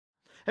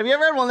Have you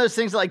ever had one of those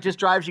things that like just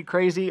drives you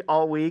crazy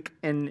all week,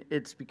 and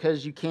it's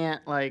because you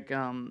can't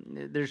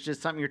there's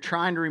just something you're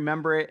trying to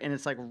remember it, and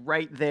it's like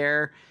right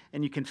there,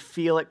 and you can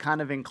feel it kind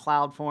of in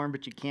cloud form,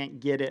 but you can't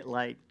get it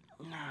like.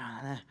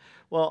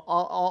 Well,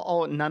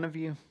 all none of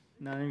you.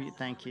 None of you,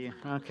 thank you.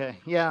 Okay,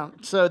 yeah.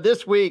 So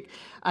this week,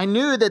 I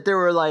knew that there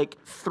were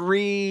like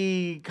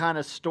 3 kind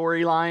of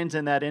storylines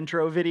in that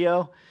intro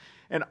video.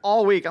 And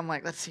all week, I'm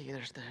like, let's see,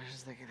 there's the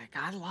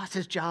guy that lost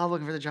his job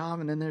looking for the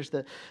job, and then there's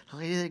the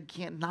lady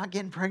that not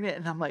getting pregnant.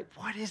 And I'm like,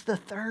 what is the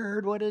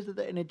third? What is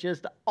the? And it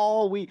just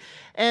all week.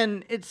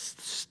 And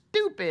it's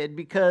stupid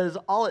because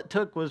all it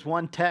took was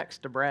one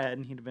text to Brad,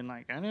 and he'd have been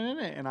like,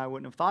 and I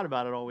wouldn't have thought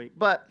about it all week.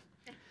 But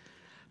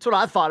that's what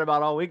I thought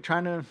about all week,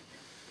 trying to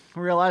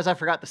realize I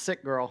forgot the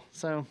sick girl.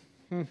 So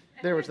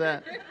there was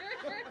that.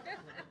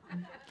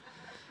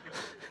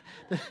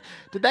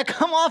 Did that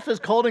come off as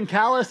cold and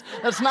callous?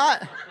 That's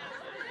not.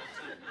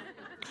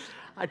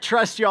 I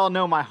trust you all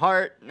know my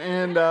heart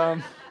and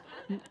are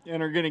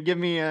going to give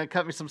me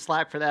cut me some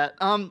slack for that.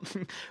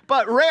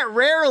 But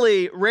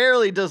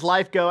rarely does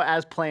life go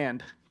as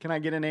planned. Can I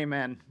get an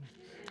amen?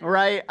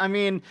 Right? I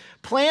mean,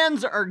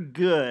 plans are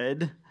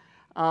good,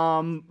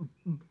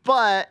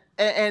 but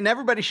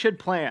everybody should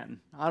plan.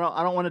 I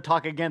don't want to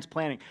talk against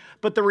planning,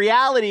 but the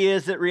reality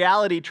is that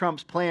reality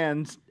trumps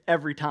plans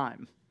every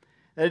time.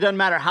 It doesn't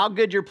matter how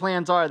good your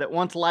plans are, that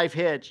once life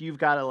hits, you've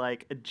got to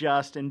like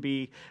adjust and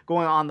be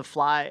going on the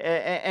fly.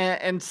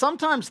 And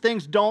sometimes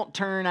things don't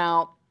turn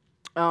out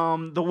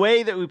the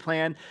way that we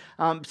planned.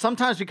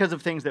 Sometimes because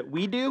of things that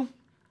we do.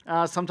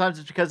 Sometimes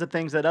it's because of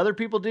things that other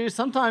people do.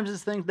 Sometimes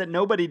it's things that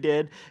nobody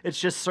did. It's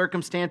just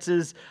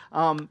circumstances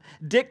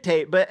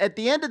dictate. But at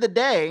the end of the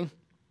day,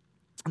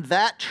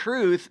 that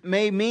truth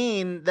may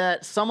mean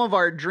that some of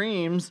our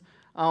dreams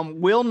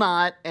will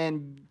not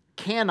and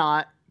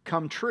cannot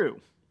come true.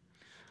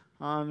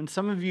 And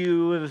some of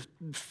you have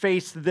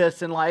faced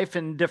this in life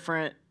in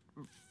different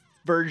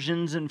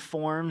versions and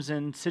forms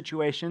and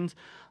situations.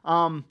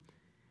 But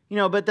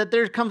that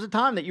there comes a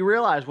time that you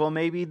realize, well,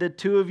 maybe the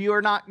two of you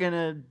are not going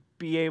to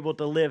be able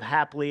to live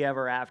happily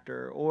ever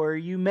after, or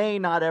you may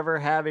not ever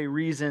have a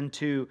reason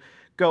to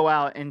go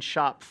out and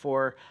shop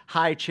for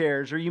high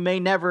chairs, or you may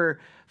never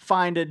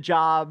find a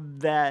job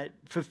that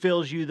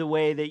fulfills you the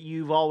way that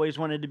you've always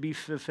wanted to be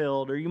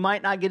fulfilled, or you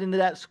might not get into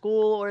that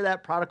school, or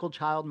that prodigal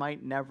child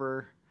might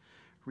never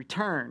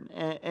return.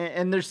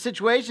 And there's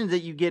situations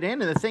that you get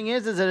in, and the thing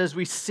is that as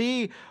we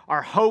see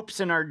our hopes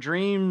and our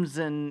dreams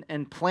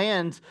and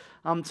plans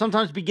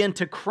sometimes begin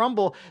to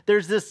crumble,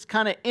 there's this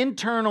kind of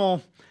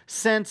internal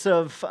sense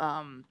of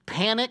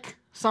panic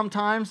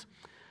sometimes,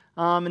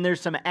 and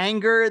there's some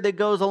anger that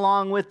goes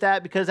along with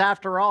that, because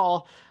after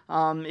all,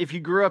 if you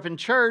grew up in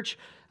church,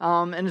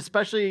 and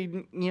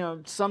especially,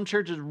 some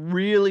churches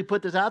really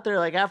put this out there,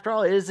 like, after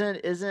all,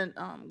 isn't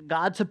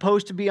God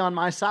supposed to be on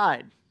my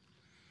side?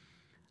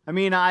 I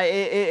mean,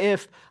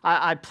 if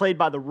I played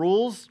by the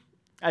rules,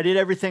 I did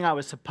everything I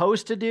was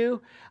supposed to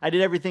do, I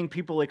did everything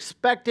people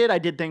expected, I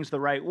did things the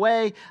right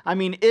way. I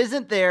mean,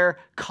 isn't there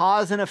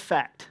cause and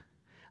effect?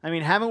 I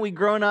mean, haven't we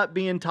grown up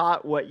being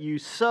taught what you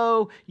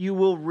sow, you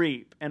will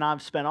reap? And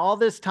I've spent all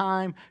this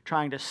time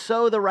trying to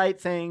sow the right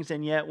things,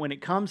 and yet when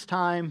it comes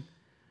time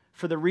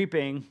for the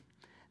reaping,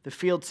 the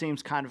field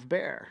seems kind of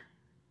bare.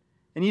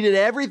 And you did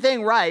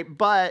everything right,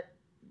 but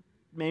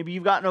maybe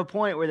you've gotten to a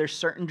point where there's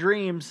certain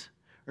dreams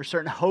or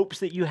certain hopes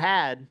that you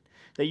had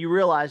that you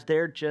realize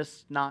they're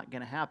just not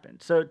going to happen.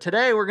 So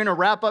today we're going to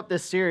wrap up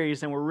this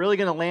series, and we're really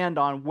going to land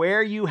on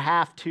where you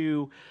have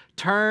to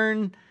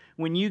turn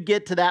when you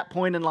get to that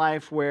point in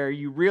life where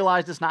you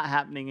realize it's not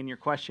happening, and your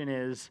question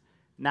is,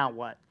 now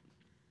what?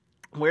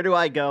 Where do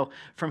I go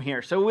from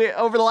here? So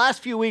over the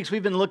last few weeks,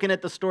 we've been looking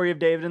at the story of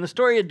David, and the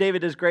story of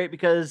David is great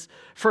because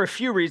for a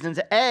few reasons.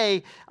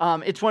 A,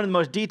 it's one of the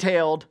most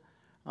detailed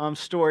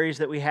stories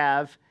that we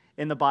have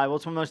in the Bible.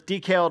 It's one of the most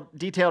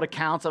detailed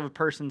accounts of a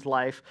person's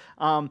life.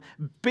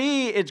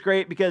 B, it's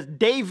great because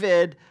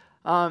David,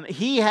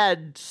 he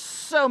had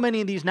so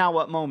many of these now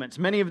what moments,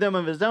 many of them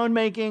of his own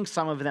making,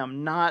 some of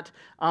them not.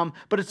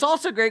 But it's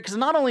also great because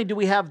not only do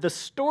we have the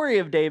story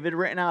of David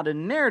written out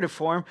in narrative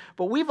form,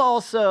 but we've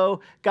also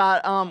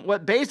got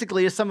what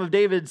basically is some of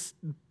David's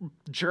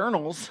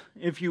journals,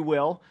 if you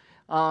will,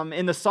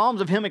 in the Psalms,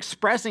 of him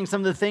expressing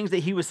some of the things that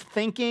he was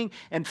thinking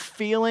and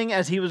feeling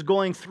as he was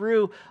going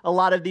through a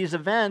lot of these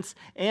events,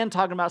 and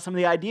talking about some of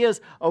the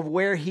ideas of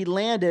where he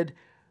landed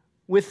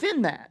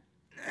within that.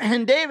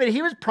 And David,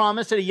 he was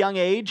promised at a young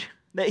age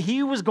that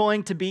he was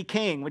going to be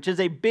king, which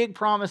is a big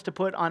promise to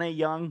put on a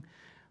young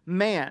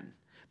man.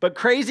 But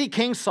crazy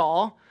King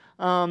Saul,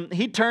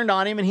 he turned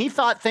on him, and he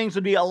thought things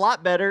would be a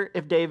lot better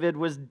if David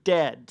was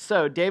dead.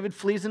 So David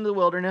flees into the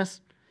wilderness.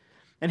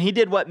 And he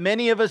did what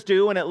many of us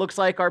do when it looks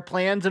like our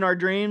plans and our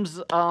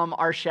dreams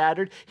are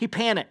shattered. He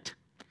panicked.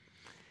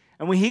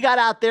 And when he got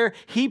out there,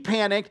 he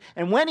panicked.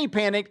 And when he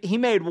panicked, he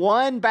made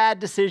one bad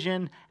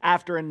decision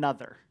after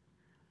another.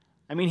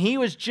 I mean, he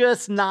was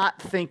just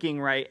not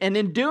thinking right. And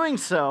in doing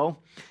so,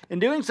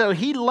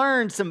 he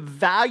learned some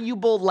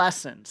valuable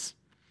lessons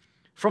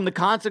from the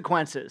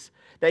consequences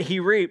that he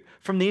reaped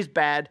from these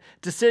bad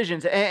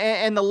decisions.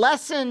 And the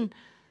lesson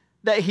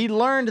that he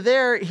learned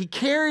there, he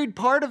carried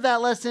part of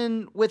that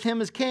lesson with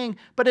him as king,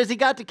 but as he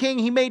got to king,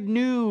 he made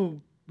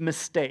new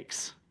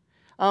mistakes.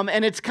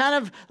 And it's kind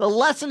of the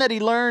lesson that he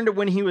learned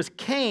when he was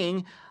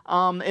king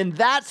in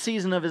that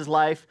season of his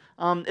life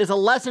is a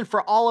lesson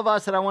for all of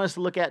us that I want us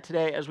to look at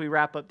today as we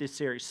wrap up this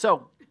series.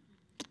 So,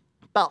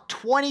 about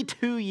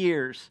 22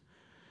 years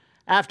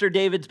after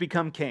David's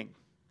become king,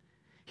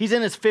 he's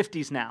in his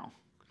 50s now,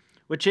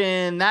 which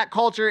in that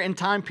culture and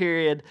time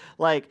period,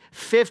 like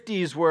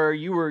 50s were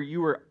you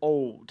were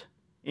old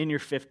in your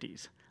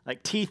 50s.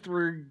 Like teeth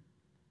were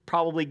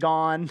probably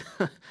gone.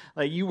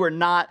 Like you were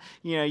not,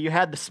 you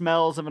had the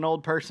smells of an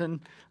old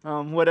person,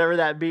 whatever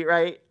that be,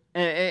 right?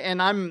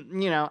 And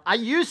I'm, I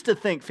used to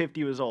think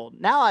 50 was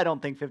old. Now I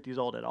don't think 50 is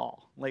old at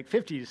all. Like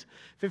 50's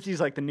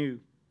like the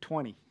new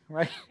 20,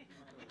 right?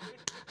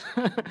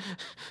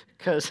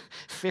 Because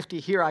 50,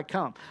 here I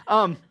come.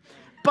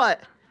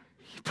 But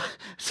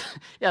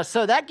yeah,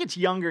 so that gets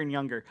younger and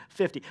younger,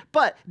 50.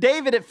 But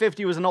David at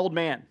 50 was an old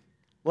man.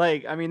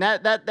 Like, I mean,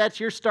 that's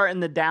you're starting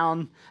the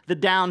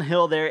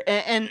downhill there.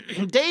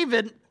 And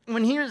David,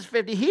 when he was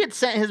 50, he had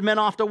sent his men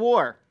off to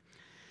war.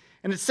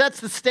 And it sets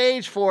the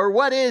stage for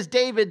what is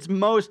David's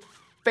most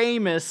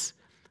famous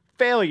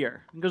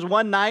failure. Because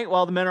one night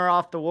while the men are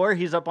off to war,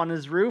 he's up on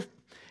his roof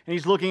and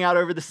he's looking out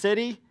over the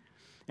city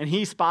and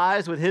he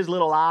spies with his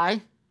little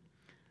eye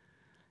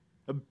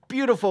a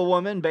beautiful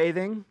woman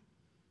bathing.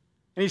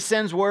 And he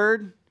sends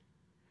word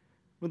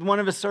with one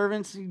of his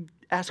servants. He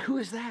asks, "Who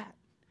is that?"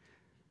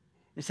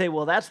 They say,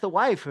 "Well, that's the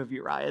wife of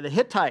Uriah the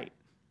Hittite,"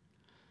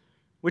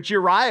 which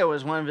Uriah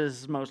was one of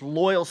his most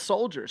loyal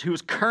soldiers who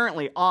was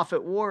currently off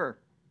at war,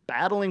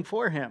 battling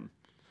for him.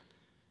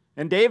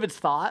 And David's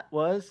thought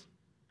was,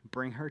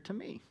 bring her to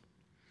me.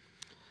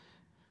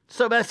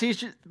 So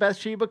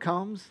Bathsheba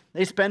comes.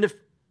 They spend a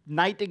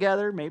night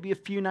together, maybe a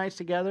few nights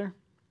together.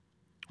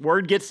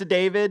 Word gets to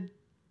David,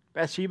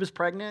 Bathsheba's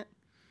pregnant.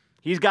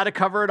 He's got to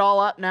cover it all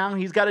up now.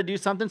 He's got to do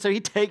something. So he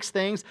takes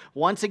things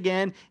once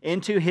again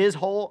into his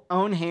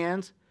own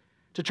hands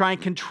to try and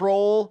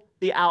control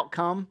the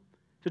outcome,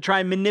 to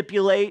try and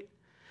manipulate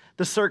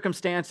the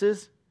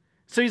circumstances.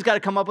 So he's got to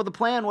come up with a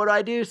plan. What do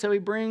I do? So he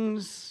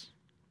brings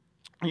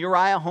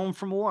Uriah home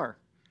from war.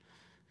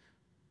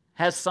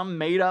 Has some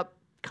made-up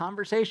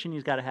conversation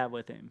he's got to have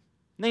with him. And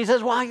then he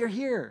says, while you're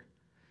here,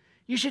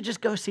 you should just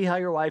go see how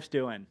your wife's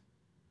doing.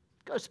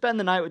 Go spend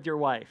the night with your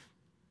wife.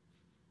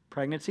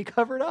 Pregnancy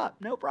covered up,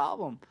 no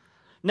problem.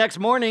 Next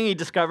morning, he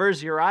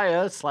discovers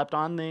Uriah slept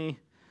on the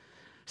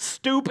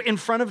stoop in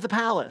front of the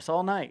palace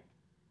all night.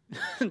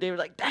 David's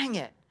like, dang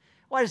it.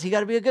 Why does he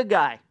got to be a good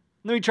guy?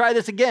 Let me try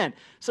this again.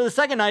 So the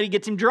second night, he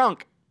gets him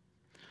drunk.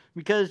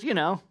 Because,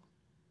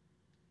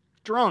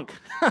 drunk.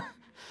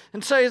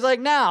 And so he's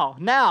like,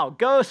 now,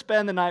 go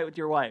spend the night with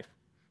your wife.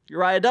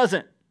 Uriah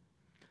doesn't.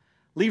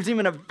 Leaves him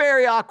in a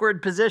very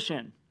awkward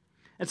position.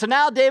 And so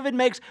now David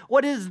makes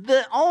what is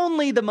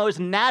only the most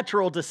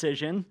natural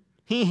decision.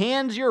 He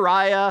hands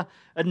Uriah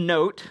a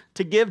note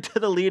to give to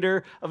the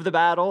leader of the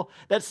battle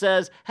that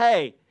says,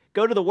 hey,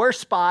 go to the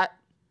worst spot,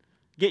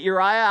 get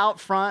Uriah out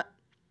front,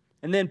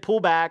 and then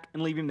pull back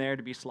and leave him there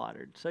to be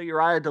slaughtered. So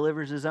Uriah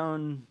delivers his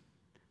own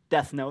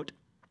death note,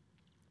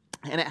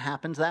 and it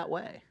happens that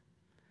way.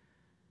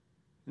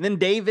 And then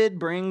David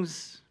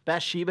brings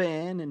Bathsheba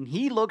in, and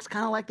he looks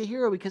kind of like the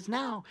hero because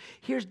now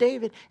here's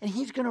David, and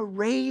he's going to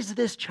raise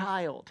this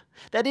child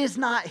that is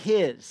not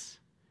his,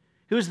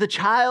 who is the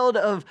child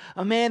of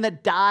a man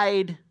that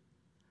died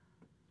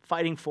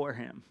fighting for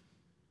him.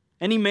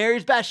 And he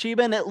marries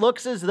Bathsheba, and it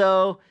looks as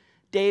though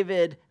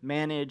David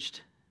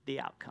managed the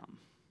outcome.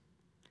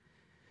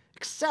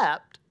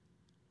 Except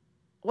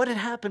what had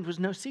happened was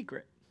no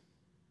secret.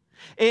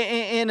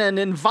 In an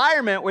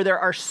environment where there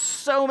are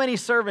so many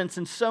servants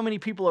and so many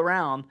people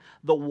around,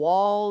 the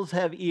walls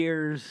have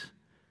ears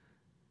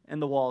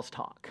and the walls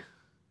talk.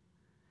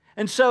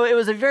 And so it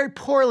was a very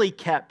poorly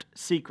kept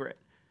secret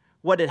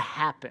what had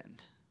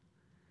happened.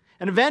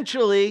 And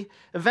eventually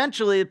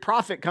the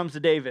prophet comes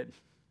to David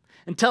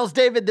and tells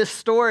David this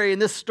story. In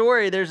this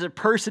story, there's a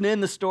person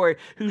in the story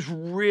who's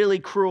really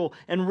cruel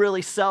and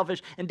really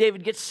selfish. And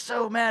David gets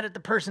so mad at the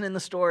person in the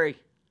story.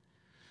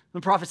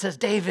 The prophet says,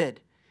 David,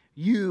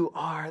 you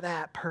are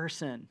that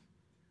person.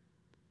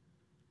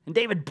 And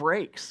David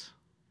breaks.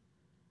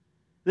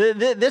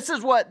 This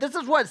is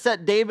what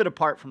set David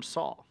apart from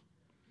Saul.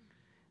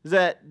 Is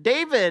that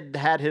David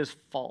had his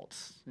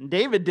faults. And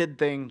David did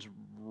things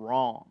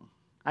wrong.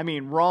 I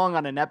mean, wrong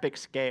on an epic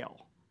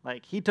scale.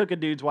 Like, he took a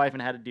dude's wife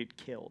and had a dude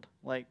killed.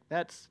 Like,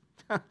 that's,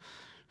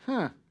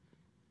 But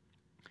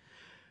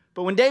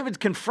when David's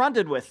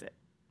confronted with it,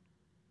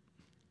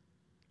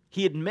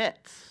 he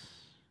admits.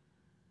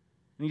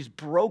 And he's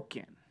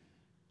broken.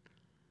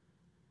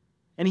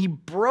 And he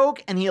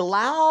broke and he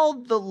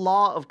allowed the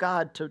law of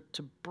God to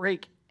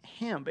break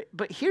him.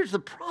 But here's the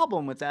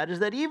problem with that, is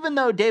that even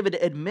though David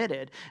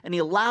admitted and he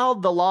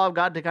allowed the law of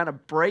God to kind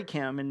of break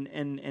him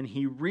and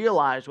he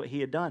realized what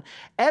he had done,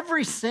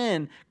 every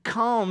sin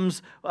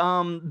comes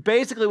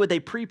basically with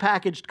a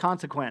prepackaged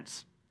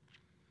consequence.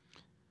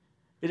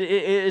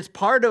 It's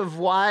part of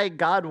why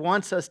God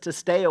wants us to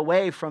stay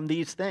away from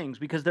these things,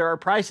 because there are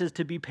prices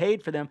to be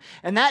paid for them.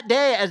 And that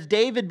day, as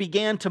David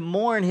began to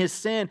mourn his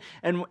sin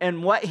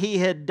and what he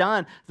had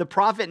done, the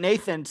prophet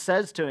Nathan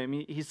says to him,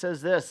 he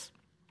says this.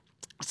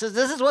 He says,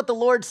 "This is what the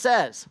Lord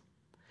says.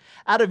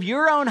 Out of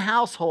your own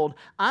household,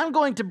 I'm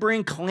going to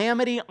bring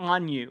calamity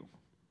on you."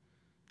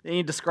 Then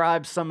he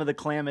describes some of the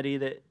calamity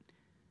that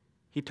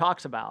he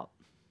talks about.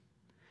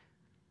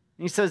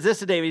 And he says this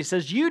to David. He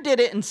says, "You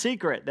did it in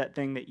secret, that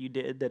thing that you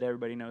did that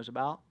everybody knows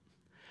about.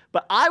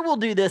 But I will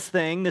do this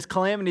thing, this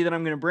calamity that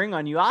I'm going to bring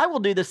on you. I will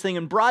do this thing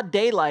in broad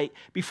daylight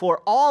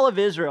before all of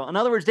Israel." In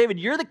other words, David,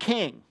 you're the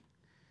king.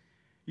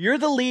 You're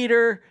the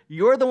leader.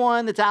 You're the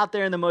one that's out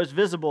there and the most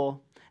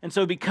visible. And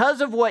so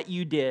because of what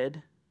you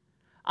did,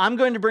 I'm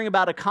going to bring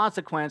about a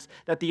consequence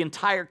that the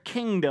entire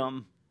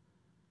kingdom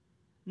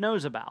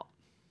knows about.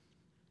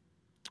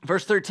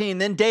 Verse 13,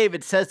 then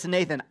David says to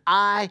Nathan,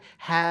 "I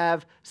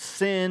have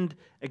sinned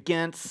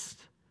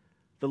against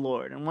the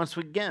Lord." And once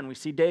again, we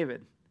see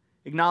David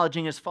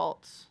acknowledging his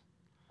faults,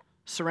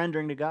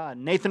 surrendering to God.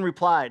 Nathan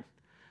replied,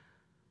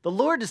 "The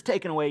Lord has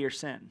taken away your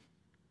sin.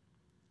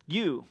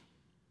 You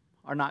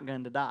are not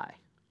going to die."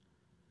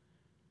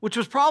 Which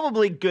was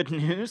probably good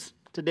news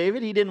to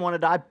David. He didn't want to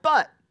die,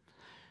 but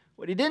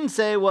what he didn't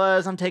say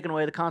was, "I'm taking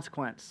away the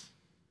consequence."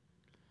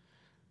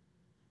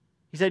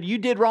 He said, "You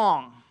did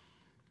wrong,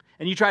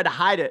 and you tried to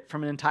hide it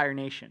from an entire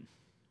nation."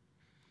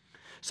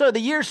 So the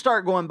years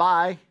start going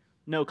by.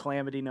 No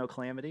calamity, no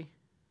calamity.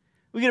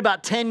 We get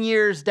about 10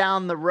 years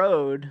down the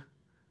road,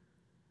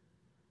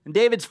 and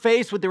David's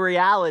faced with the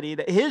reality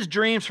that his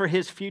dreams for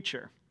his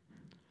future,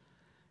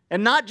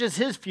 and not just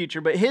his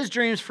future, but his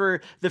dreams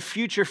for the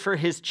future for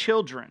his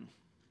children,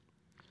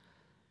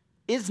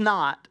 is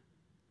not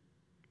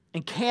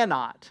and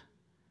cannot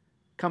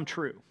come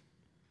true.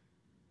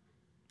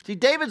 See,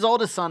 David's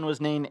oldest son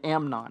was named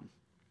Amnon.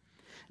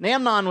 And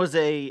Amnon was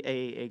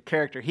a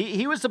character.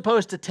 He was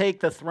supposed to take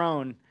the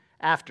throne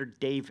after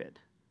David.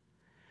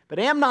 But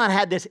Amnon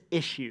had this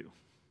issue.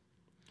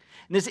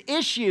 And this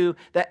issue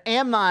that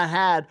Amnon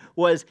had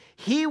was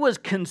he was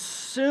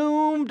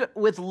consumed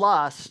with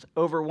lust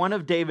over one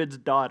of David's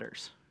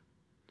daughters.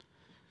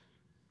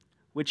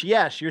 Which,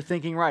 yes, you're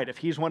thinking right. If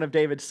he's one of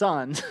David's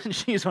sons and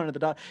she's one of the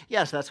daughters,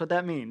 yes, that's what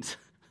that means.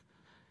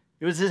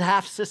 It was his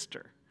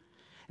half-sister.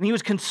 And he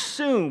was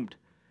consumed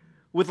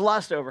with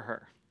lust over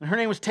her. And her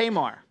name was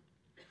Tamar.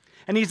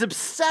 And he's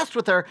obsessed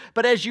with her,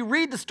 but as you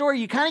read the story,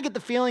 you kind of get the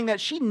feeling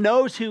that she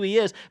knows who he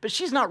is, but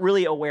she's not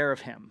really aware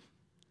of him.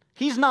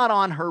 He's not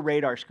on her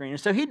radar screen. And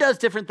so he does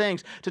different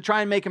things to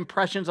try and make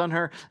impressions on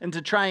her and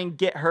to try and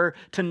get her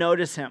to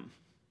notice him.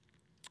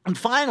 And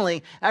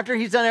finally, after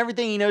he's done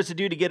everything he knows to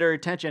do to get her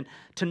attention,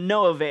 to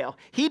no avail,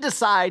 he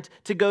decides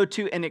to go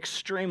to an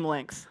extreme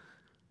length.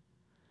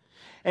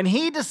 And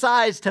he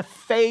decides to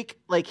fake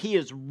like he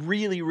is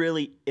really,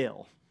 really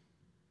ill.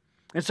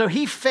 And so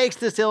he fakes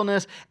this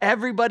illness.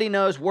 Everybody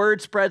knows.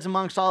 Word spreads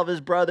amongst all of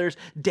his brothers.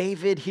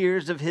 David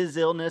hears of his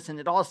illness, and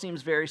it all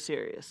seems very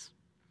serious.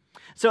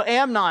 So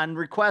Amnon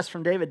requests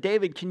from David,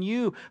 "David, can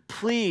you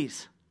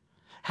please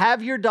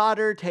have your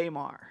daughter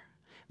Tamar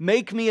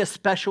make me a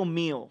special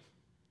meal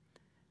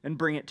and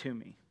bring it to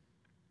me?"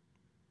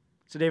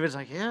 So David's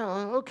like, "Yeah,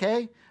 okay. I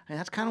mean,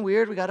 that's kind of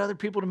weird. We got other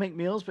people to make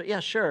meals, but yeah,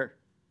 sure.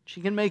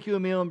 She can make you a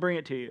meal and bring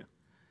it to you."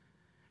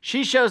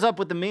 She shows up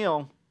with the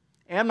meal.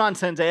 Amnon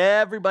sends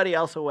everybody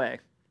else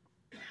away.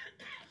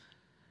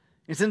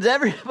 He sends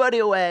everybody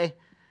away,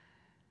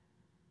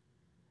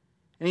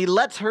 and he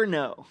lets her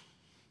know,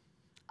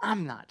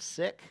 "I'm not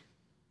sick."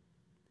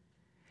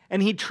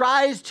 And he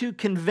tries to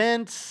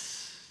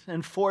convince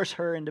and force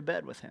her into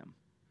bed with him.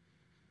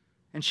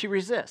 And she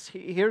resists.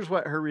 Here's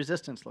what her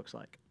resistance looks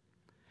like.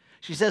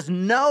 She says,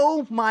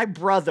 "No, my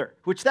brother,"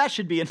 which that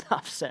should be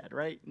enough said,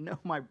 right?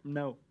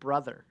 No,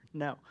 brother,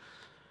 no.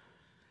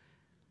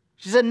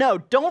 She said, "No,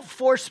 don't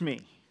force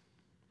me.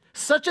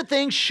 Such a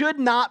thing should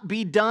not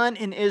be done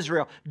in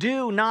Israel.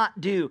 Do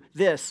not do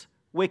this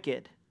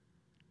wicked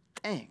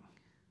thing."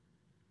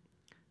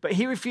 But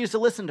he refused to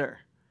listen to her.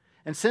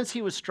 And since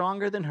he was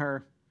stronger than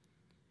her,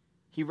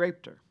 he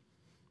raped her.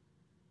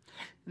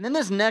 And then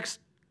this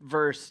next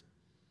verse,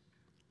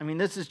 I mean,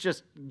 this is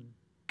just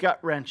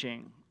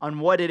gut-wrenching on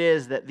what it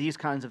is that these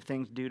kinds of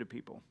things do to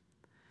people.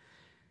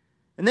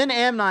 And then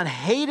Amnon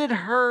hated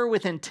her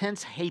with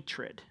intense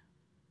hatred.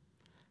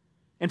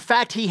 In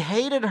fact, he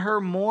hated her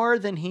more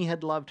than he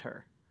had loved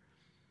her.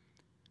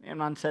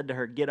 Amnon said to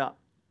her, "Get up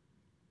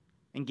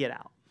and get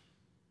out."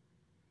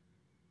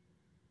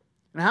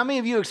 And how many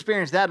of you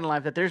experienced that in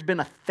life, that there's been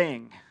a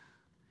thing,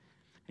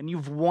 and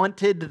you've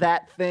wanted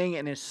that thing,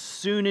 and as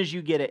soon as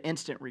you get it,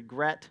 instant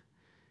regret,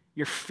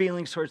 your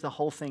feelings towards the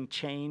whole thing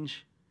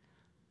change?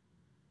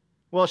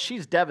 Well,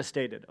 she's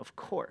devastated, of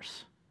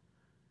course.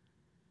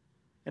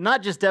 And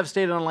not just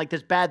devastated on like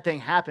this bad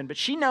thing happened, but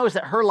she knows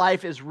that her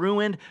life is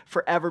ruined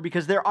forever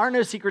because there are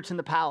no secrets in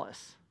the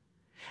palace.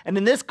 And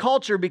in this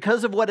culture,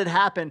 because of what had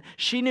happened,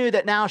 she knew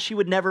that now she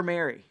would never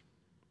marry.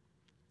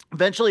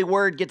 Eventually,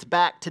 word gets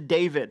back to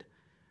David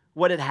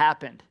what had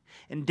happened.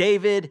 And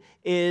David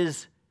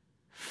is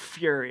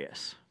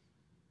furious.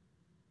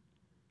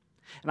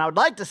 And I would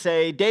like to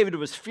say David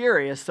was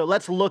furious, so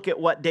let's look at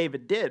what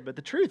David did. But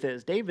the truth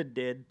is, David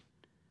did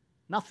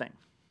nothing.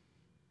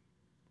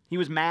 He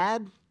was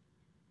mad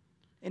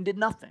and did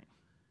nothing.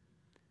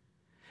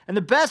 And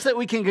the best that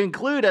we can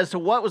conclude as to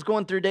what was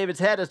going through David's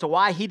head as to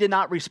why he did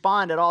not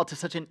respond at all to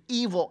such an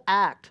evil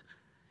act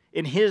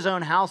in his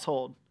own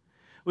household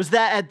was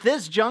that at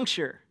this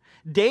juncture,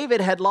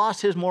 David had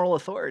lost his moral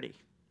authority.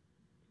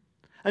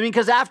 I mean,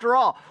 because after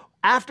all,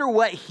 after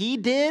what he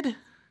did,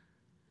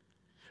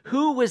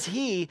 who was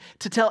he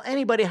to tell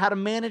anybody how to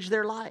manage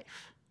their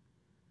life?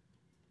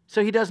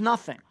 So he does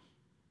nothing.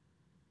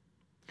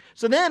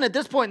 So then at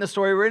this point in the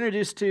story, we're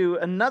introduced to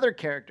another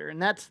character,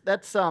 and that's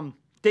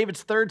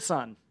David's third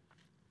son,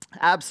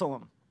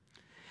 Absalom.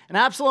 And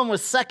Absalom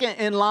was second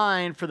in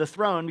line for the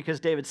throne because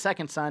David's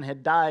second son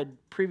had died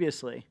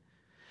previously.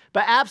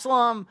 But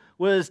Absalom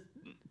was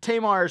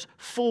Tamar's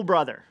full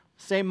brother,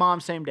 same mom,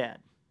 same dad.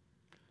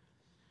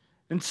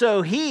 And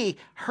so he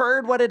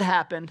heard what had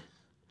happened,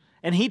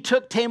 and he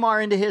took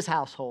Tamar into his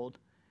household,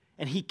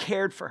 and he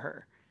cared for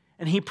her,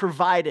 and he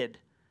provided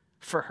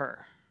for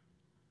her.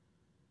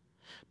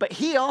 But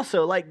he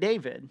also, like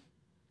David,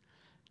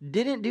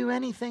 didn't do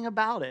anything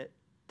about it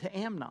to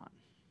Amnon.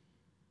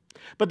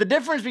 But the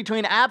difference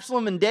between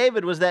Absalom and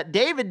David was that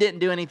David didn't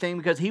do anything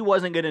because he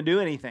wasn't going to do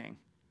anything.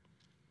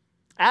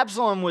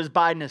 Absalom was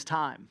biding his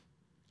time.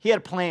 He had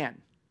a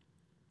plan.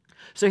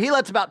 So he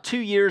lets about 2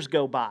 years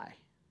go by.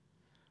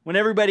 When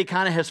everybody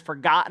kind of has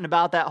forgotten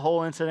about that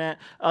whole incident,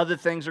 other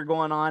things are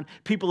going on,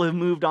 people have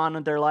moved on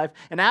with their life,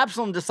 and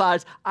Absalom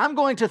decides, I'm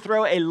going to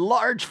throw a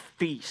large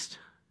feast.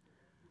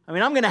 I'm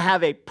going to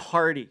have a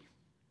party.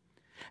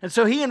 And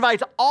so he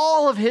invites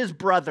all of his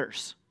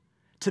brothers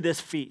to this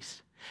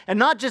feast. And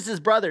not just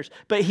his brothers,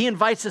 but he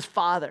invites his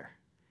father.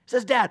 He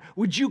says, Dad,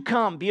 would you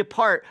come be a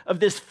part of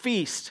this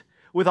feast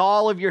with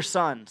all of your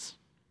sons?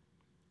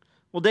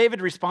 Well,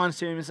 David responds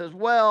to him and says,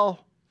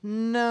 well,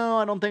 no,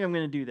 I don't think I'm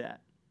going to do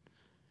that.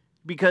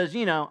 Because,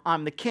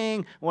 I'm the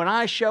king. When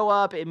I show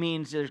up, it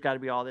means there's got to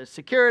be all this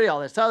security,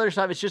 all this other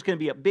stuff. It's just going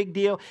to be a big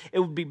deal. It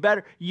would be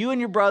better. You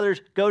and your brothers,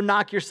 go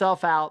knock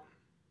yourself out.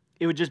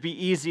 It would just be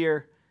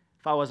easier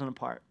if I wasn't a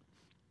part.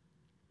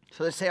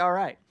 So they say, all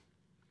right.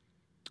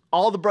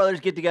 All the brothers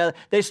get together.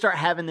 They start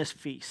having this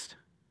feast.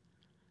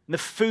 And the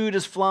food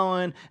is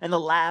flowing, and the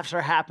laughs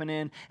are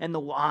happening, and the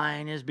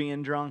wine is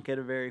being drunk at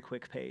a very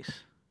quick pace.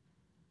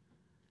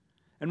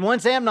 And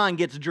once Amnon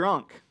gets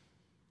drunk,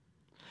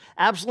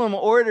 Absalom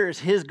orders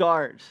his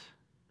guards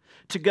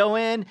to go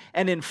in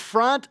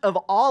front of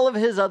all of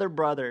his other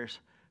brothers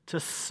to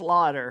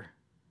slaughter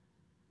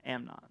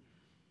Amnon.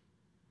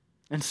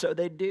 And so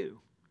they do.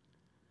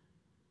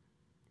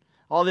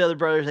 All the other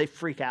brothers, they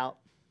freak out.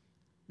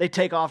 They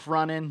take off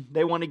running.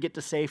 They want to get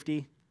to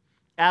safety.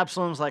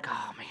 Absalom's like,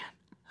 oh man,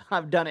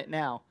 I've done it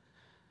now.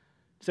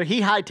 So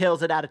he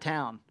hightails it out of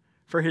town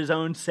for his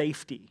own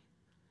safety.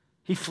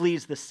 He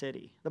flees the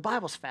city. The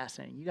Bible's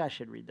fascinating. You guys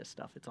should read this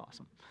stuff. It's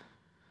awesome.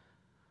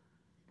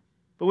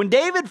 But when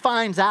David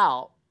finds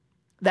out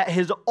that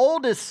his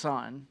oldest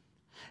son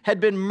had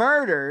been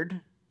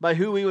murdered by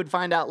who we would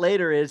find out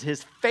later is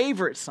his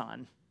favorite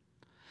son,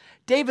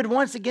 David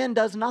once again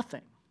does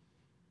nothing.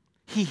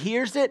 He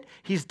hears it.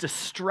 He's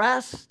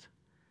distressed.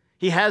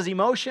 He has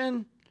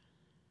emotion.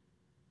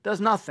 Does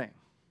nothing.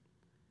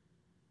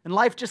 And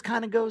life just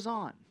kind of goes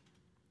on.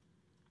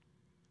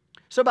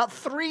 So about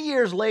 3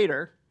 years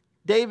later,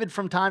 David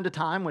from time to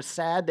time was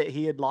sad that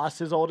he had lost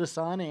his oldest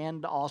son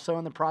and also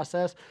in the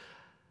process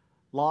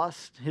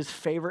lost his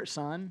favorite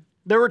son.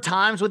 There were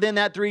times within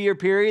that 3-year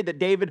period that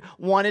David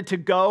wanted to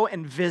go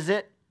and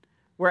visit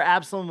where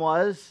Absalom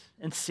was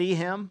and see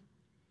him,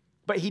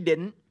 but he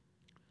didn't.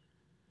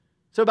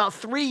 So about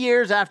 3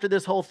 years after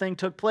this whole thing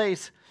took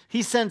place,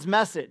 he sends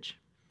message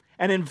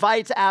and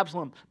invites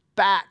Absalom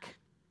back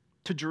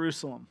to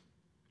Jerusalem.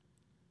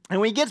 And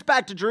when he gets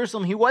back to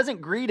Jerusalem, he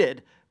wasn't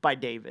greeted by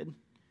David.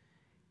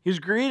 He was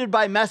greeted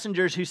by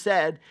messengers who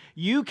said,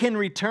 you can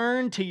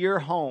return to your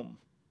home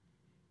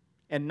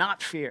and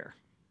not fear.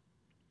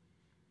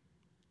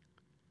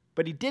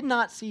 But he did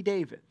not see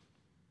David.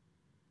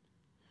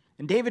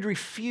 And David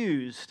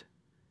refused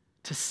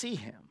to see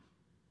him.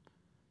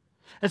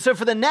 And so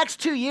for the next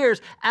 2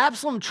 years,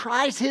 Absalom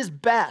tries his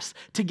best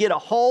to get a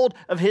hold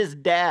of his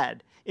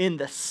dad in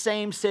the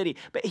same city.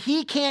 But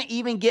he can't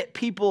even get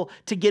people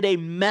to get a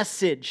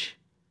message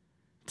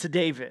to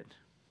David.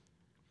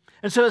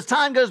 And so as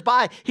time goes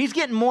by, he's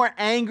getting more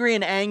angry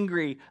and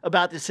angry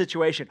about this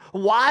situation.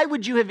 Why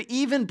would you have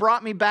even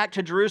brought me back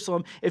to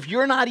Jerusalem if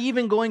you're not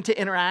even going to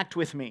interact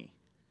with me?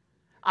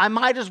 I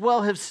might as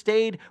well have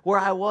stayed where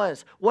I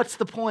was. What's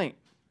the point?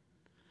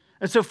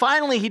 And so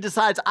finally he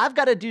decides, I've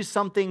got to do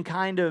something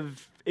kind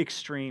of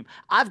extreme.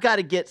 I've got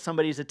to get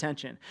somebody's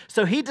attention.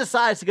 So he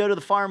decides to go to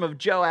the farm of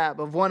Joab,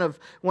 of one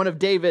of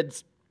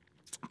David's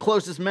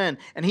closest men,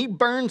 and he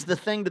burns the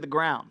thing to the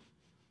ground.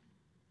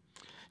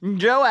 And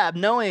Joab,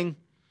 knowing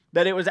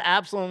that it was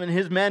Absalom and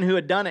his men who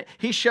had done it,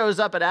 he shows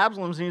up at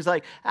Absalom's and he's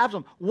like,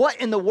 Absalom, what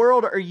in the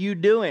world are you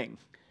doing?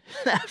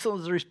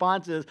 Absalom's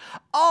response is,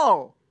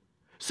 "Oh,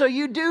 so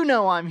you do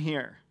know I'm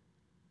here.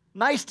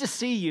 Nice to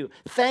see you.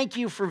 Thank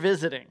you for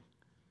visiting.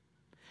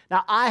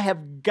 Now I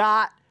have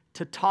got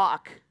to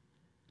talk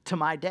to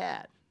my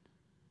dad.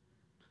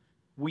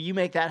 Will you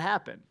make that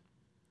happen?"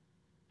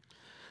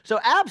 So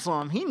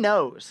Absalom, he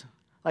knows,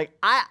 like,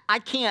 I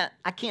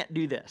can't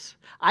do this.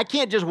 I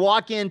can't just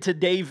walk into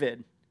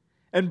David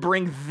and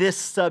bring this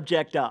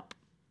subject up.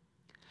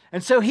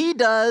 And so he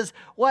does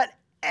what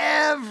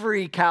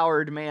every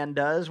coward man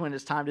does when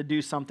it's time to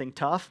do something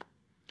tough.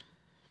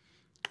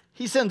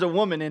 He sends a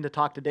woman in to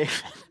talk to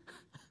David,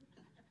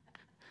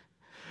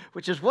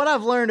 which is what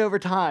I've learned over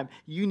time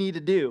you need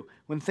to do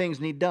when things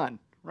need done,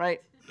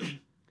 right?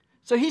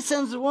 So he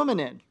sends a woman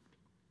in,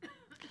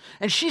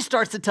 and she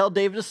starts to tell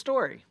David a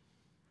story.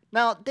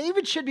 Now,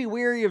 David should be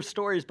weary of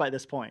stories by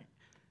this point,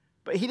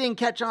 but he didn't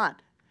catch on.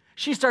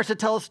 She starts to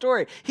tell a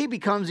story. He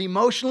becomes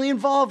emotionally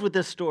involved with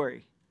this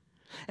story,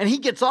 and he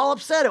gets all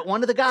upset at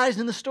one of the guys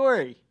in the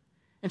story.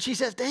 And she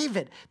says,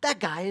 "David, that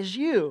guy is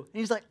you." And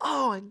he's like,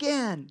 "Oh,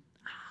 again."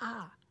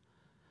 Ah.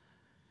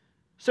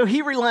 So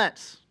he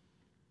relents,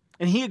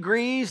 and he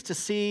agrees to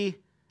see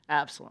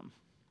Absalom.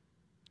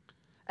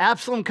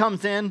 Absalom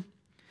comes in,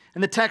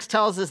 and the text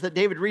tells us that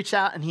David reached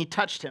out and he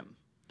touched him.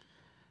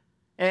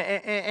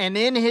 And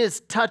in his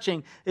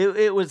touching,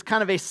 it was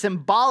kind of a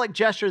symbolic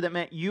gesture that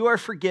meant you are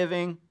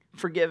forgiven,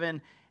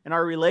 and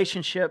our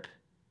relationship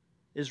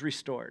is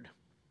restored.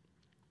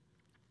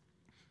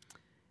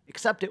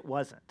 Except it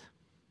wasn't.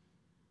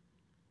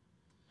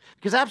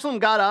 Because Absalom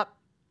got up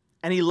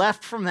and he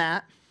left from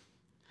that.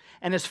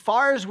 And as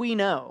far as we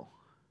know,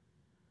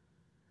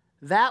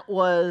 that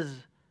was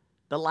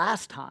the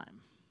last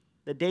time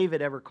that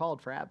David ever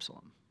called for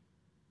Absalom.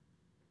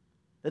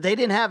 That they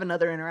didn't have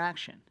another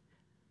interaction.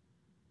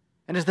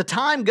 And as the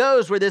time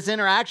goes where these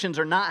interactions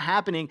are not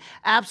happening,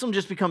 Absalom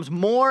just becomes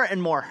more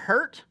and more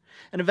hurt.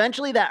 And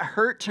eventually that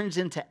hurt turns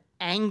into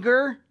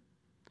anger.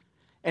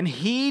 And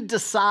he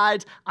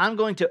decides, I'm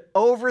going to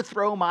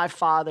overthrow my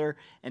father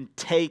and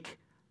take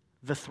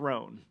the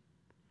throne.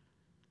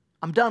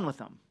 I'm done with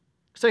him.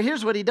 So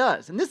here's what he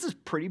does. And this is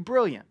pretty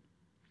brilliant.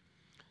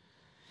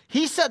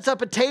 He sets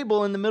up a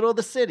table in the middle of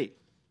the city.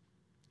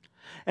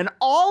 And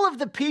all of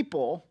the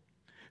people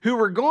who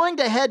were going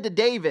to head to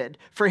David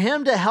for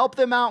him to help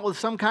them out with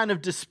some kind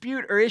of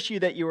dispute or issue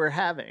that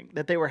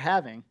they were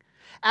having,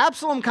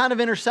 Absalom kind of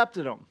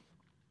intercepted them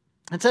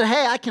and said,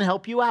 "Hey, I can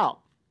help you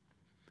out."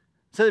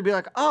 So they'd be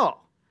like,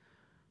 "Oh,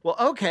 well,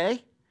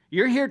 okay,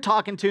 you're here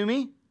talking to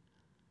me.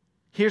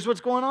 Here's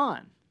what's going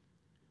on."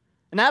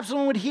 And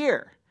Absalom would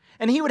hear,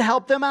 and he would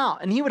help them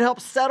out, and he would help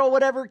settle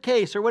whatever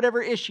case or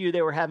whatever issue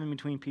they were having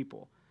between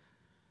people.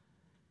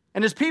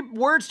 And as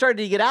word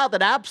started to get out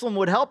that Absalom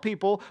would help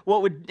people,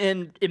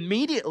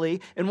 immediately,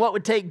 and what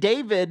would take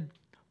David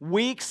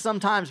weeks,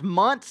 sometimes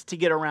months to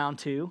get around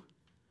to,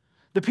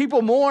 the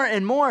people more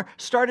and more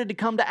started to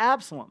come to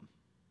Absalom.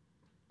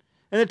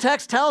 And the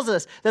text tells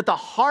us that the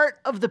heart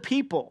of the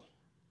people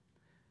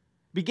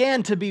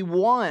began to be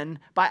won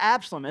by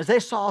Absalom as they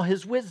saw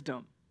his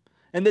wisdom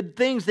and the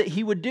things that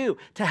he would do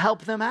to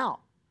help them out.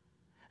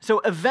 So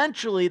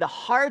eventually, the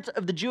hearts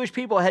of the Jewish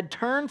people had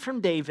turned from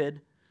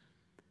David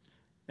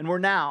and were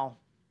now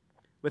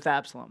with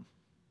Absalom.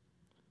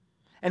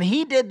 And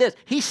he did this.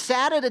 He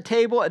sat at a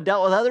table and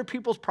dealt with other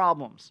people's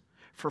problems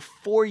for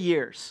 4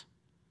 years.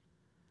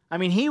 I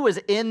mean, he was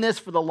in this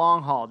for the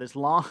long haul, this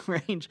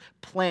long-range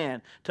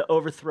plan to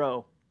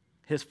overthrow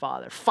his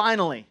father.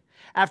 Finally,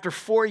 after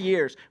 4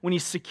 years, when he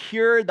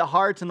secured the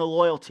hearts and the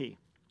loyalty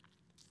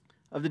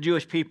of the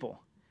Jewish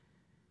people,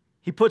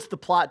 he puts the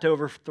plot to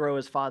overthrow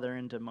his father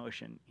into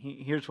motion.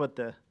 Here's what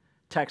the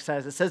text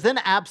says. It says, "Then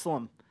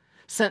Absalom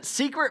sent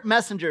secret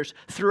messengers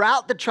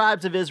throughout the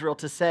tribes of Israel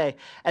to say,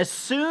 'As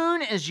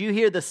soon as you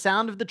hear the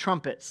sound of the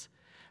trumpets,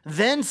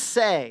 then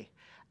say,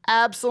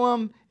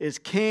 Absalom is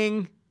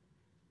king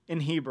in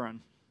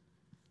Hebron.'"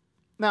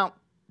 Now,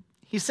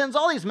 he sends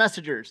all these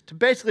messengers to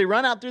basically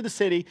run out through the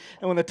city,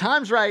 and when the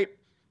time's right,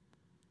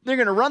 they're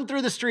going to run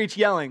through the streets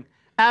yelling,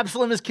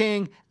 "Absalom is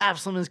king,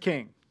 Absalom is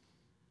king."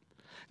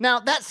 Now,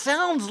 that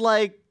sounds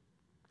like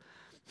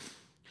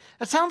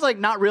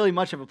not really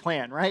much of a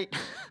plan, right?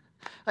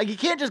 Like, you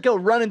can't just go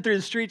running through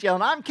the streets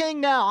yelling, "I'm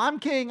king now, I'm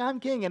king,"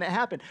 and it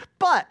happened.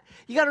 But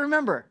you got to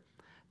remember,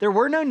 there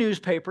were no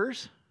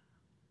newspapers.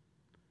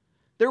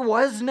 There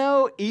was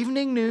no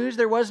evening news.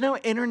 There was no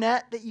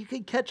internet that you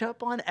could catch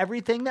up on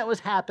everything that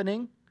was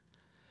happening.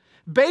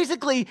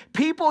 Basically,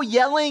 people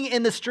yelling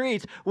in the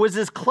streets was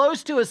as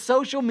close to a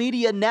social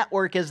media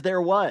network as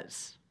there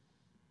was.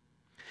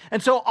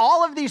 And so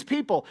all of these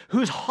people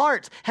whose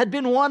hearts had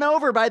been won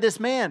over by this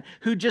man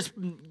who just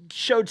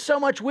showed so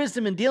much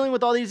wisdom in dealing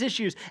with all these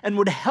issues and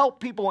would help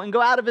people and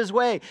go out of his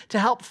way to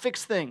help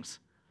fix things,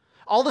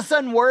 all of a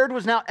sudden word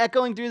was now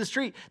echoing through the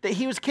street that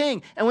he was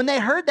king. And when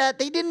they heard that,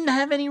 they didn't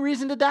have any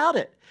reason to doubt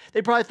it.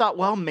 They probably thought,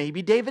 well,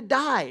 maybe David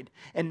died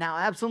and now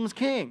Absalom's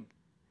king.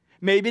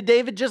 Maybe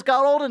David just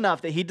got old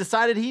enough that he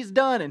decided he's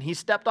done and he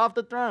stepped off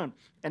the throne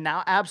and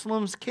now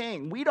Absalom's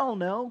king. We don't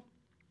know.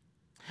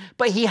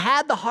 But he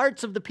had the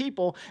hearts of the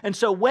people. And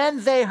so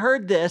when they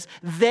heard this,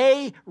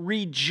 they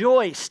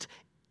rejoiced,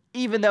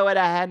 even though it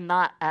had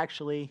not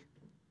actually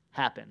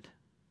happened.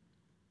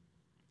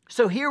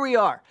 So here we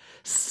are,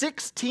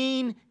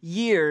 16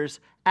 years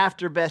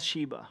after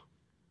Bathsheba.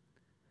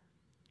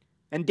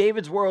 And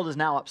David's world is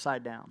now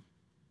upside down.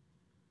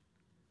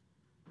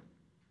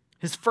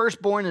 His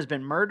firstborn has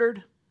been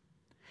murdered,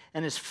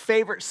 and his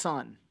favorite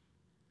son,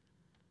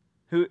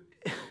 who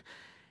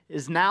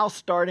is now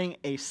starting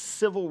a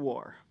civil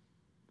war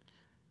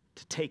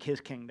to take his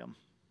kingdom.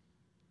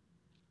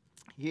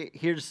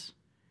 Here's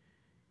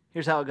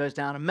how it goes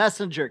down. A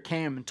messenger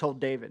came and told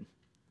David,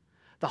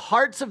 "The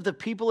hearts of the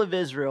people of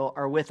Israel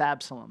are with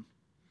Absalom."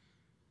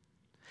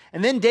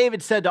 And then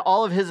David said to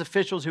all of his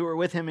officials who were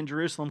with him in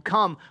Jerusalem,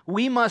 "Come,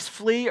 we must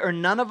flee, or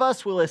none of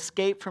us will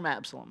escape from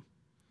Absalom.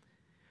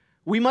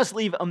 We must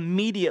leave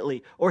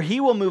immediately, or he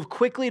will move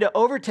quickly to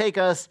overtake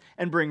us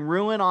and bring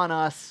ruin on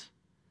us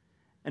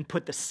and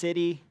put the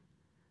city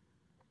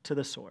to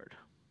the sword."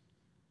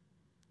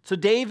 So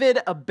David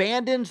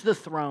abandons the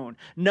throne,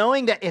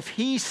 knowing that if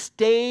he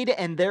stayed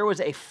and there was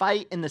a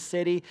fight in the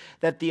city,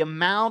 that the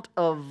amount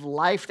of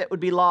life that would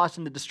be lost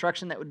and the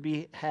destruction that would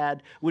be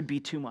had would be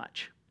too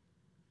much.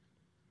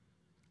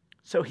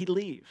 So he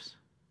leaves.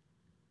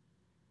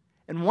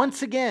 And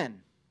once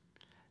again,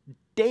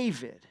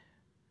 David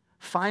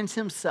finds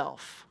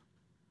himself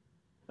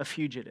a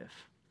fugitive.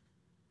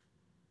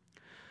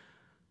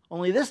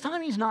 Only this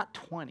time he's not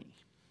 20.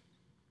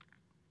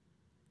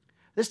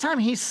 This time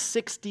he's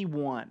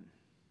 61.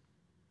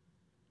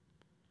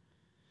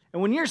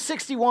 And when you're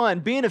 61,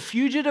 being a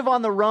fugitive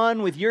on the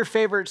run with your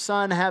favorite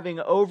son having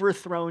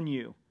overthrown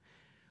you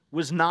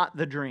was not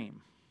the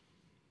dream.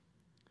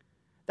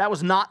 That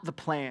was not the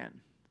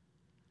plan.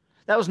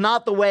 That was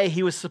not the way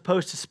he was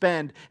supposed to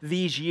spend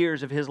these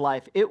years of his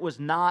life. It was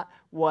not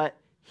what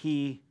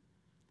he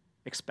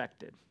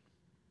expected.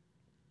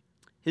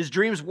 His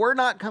dreams were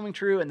not coming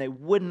true, and they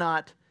would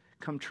not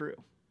come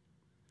true.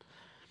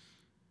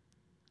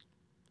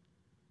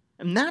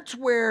 And that's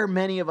where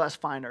many of us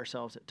find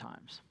ourselves at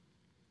times.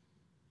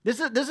 This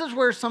is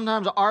where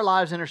sometimes our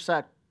lives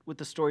intersect with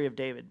the story of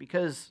David,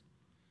 because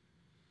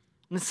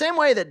in the same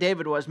way that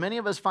David was, many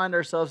of us find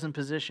ourselves in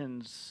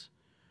positions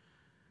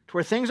to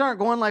where things aren't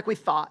going like we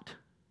thought.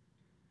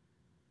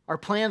 Our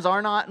plans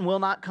are not and will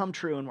not come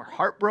true, and we're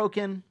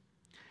heartbroken, and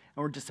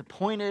we're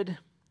disappointed,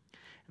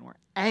 and we're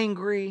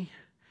angry,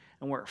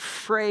 and we're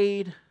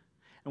afraid,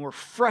 and we're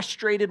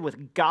frustrated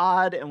with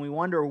God, and we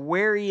wonder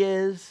where he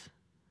is.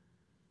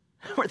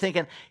 We're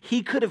thinking,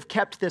 he could have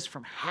kept this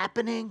from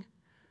happening.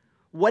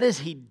 What is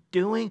he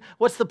doing?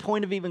 What's the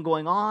point of even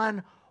going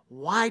on?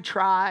 Why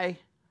try?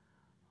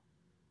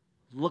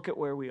 Look at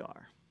where we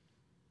are.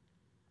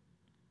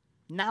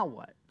 Now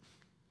what?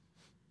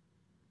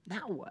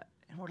 Now what?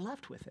 And we're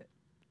left with it.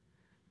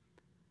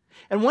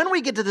 And when we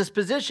get to this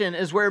position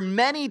is where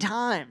many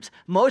times,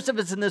 most of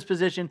us in this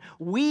position,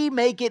 we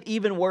make it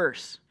even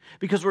worse.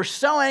 Because we're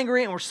so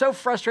angry and we're so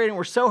frustrated and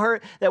we're so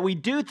hurt that we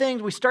do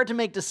things, we start to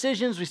make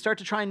decisions, we start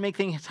to try and make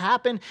things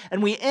happen,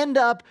 and we end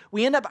up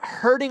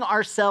hurting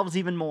ourselves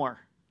even more.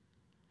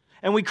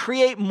 And we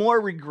create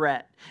more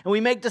regret. And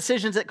we make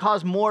decisions that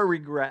cause more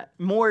regret,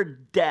 more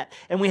debt.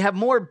 And we have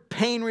more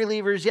pain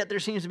relievers, yet there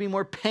seems to be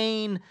more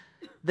pain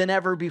than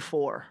ever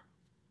before.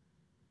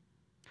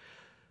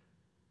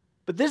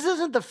 But this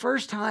isn't the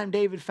first time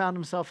David found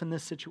himself in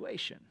this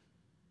situation.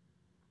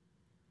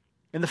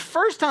 And the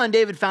first time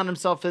David found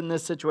himself in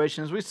this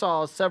situation, as we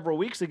saw several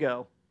weeks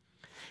ago,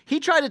 he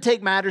tried to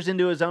take matters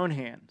into his own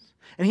hands.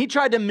 And he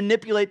tried to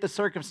manipulate the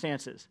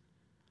circumstances.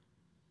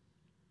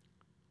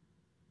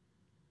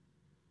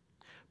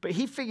 But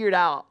he figured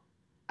out,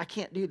 I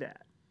can't do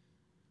that.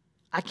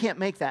 I can't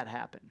make that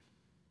happen.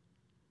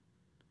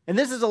 And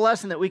this is a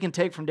lesson that we can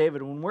take from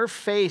David. When we're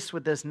faced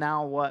with this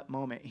now what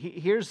moment,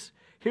 here's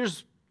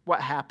what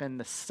happened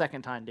the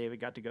second time David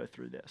got to go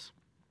through this.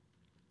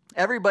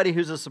 Everybody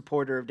who's a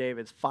supporter of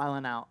David's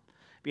filing out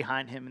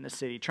behind him in the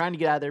city, trying to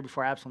get out of there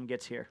before Absalom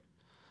gets here.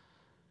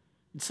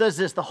 It says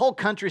this, the whole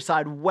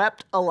countryside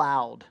wept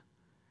aloud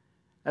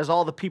as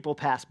all the people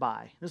passed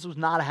by. This was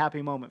not a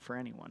happy moment for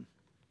anyone.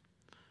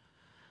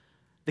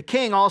 The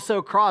king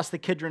also crossed the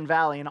Kidron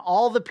Valley, and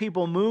all the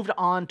people moved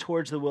on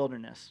towards the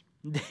wilderness.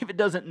 David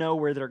doesn't know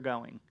where they're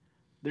going.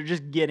 They're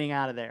just getting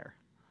out of there.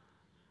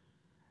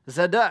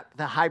 Zadok,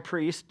 the high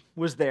priest,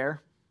 was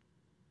there.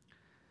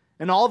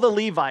 And all the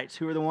Levites,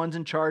 who were the ones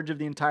in charge of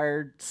the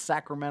entire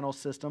sacramental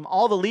system,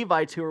 all the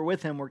Levites who were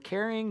with him were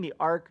carrying the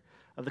Ark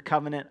of the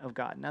Covenant of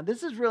God. Now,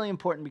 this is really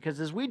important because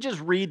as we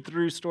just read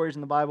through stories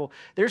in the Bible,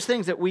 there's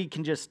things that we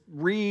can just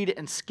read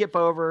and skip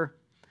over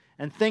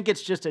and think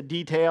it's just a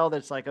detail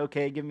that's like,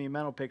 okay, give me a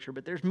mental picture,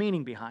 but there's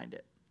meaning behind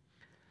it.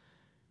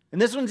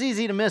 And this one's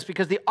easy to miss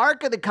because the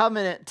Ark of the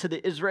Covenant to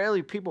the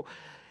Israeli people,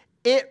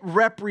 it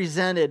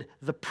represented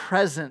the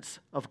presence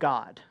of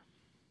God.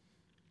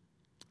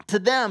 To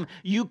them,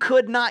 you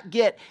could not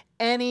get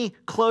any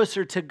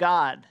closer to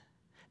God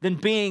than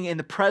being in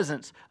the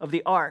presence of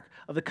the Ark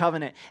of the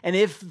Covenant. And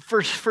if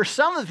for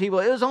some of the people,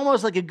 it was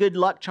almost like a good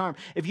luck charm.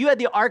 If you had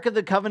the Ark of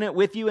the Covenant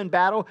with you in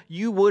battle,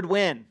 you would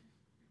win.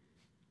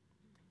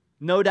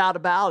 No doubt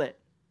about it.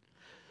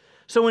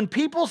 So when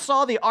people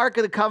saw the Ark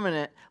of the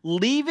Covenant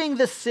leaving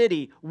the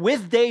city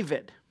with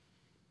David,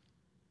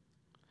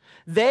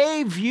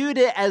 they viewed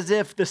it as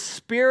if the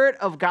Spirit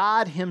of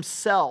God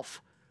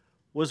himself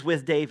was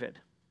with David.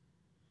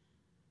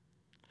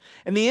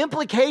 And the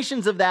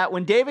implications of that,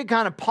 when David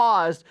kind of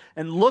paused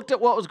and looked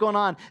at what was going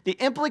on, the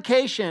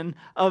implication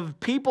of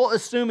people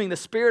assuming the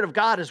Spirit of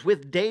God is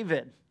with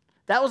David,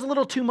 that was a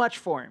little too much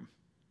for him.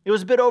 It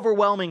was a bit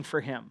overwhelming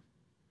for him.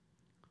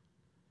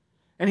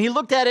 And he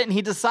looked at it and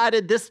he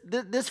decided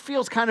this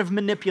feels kind of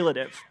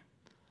manipulative.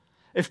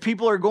 If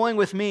people are going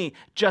with me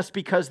just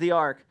because the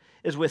ark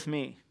is with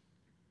me.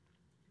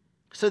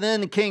 So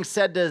then the king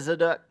said to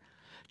Zadok,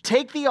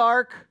 take the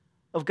ark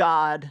of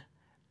God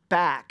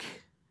back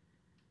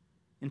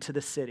into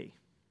the city.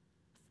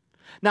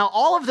 Now,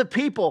 all of the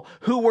people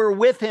who were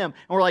with him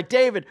and were like,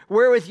 David,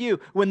 we're with you.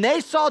 When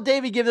they saw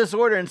David give this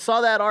order and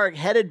saw that ark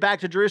headed back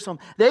to Jerusalem,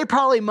 they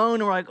probably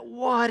moaned and were like,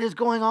 what is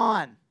going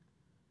on?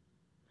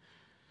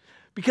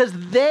 Because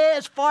they,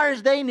 as far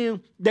as they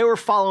knew, they were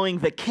following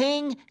the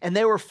king and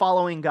they were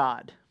following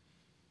God.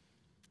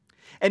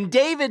 And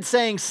David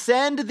saying,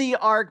 send the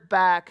ark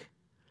back,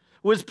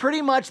 was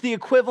pretty much the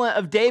equivalent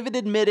of David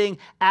admitting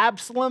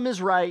Absalom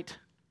is right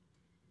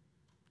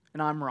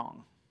and I'm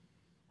wrong.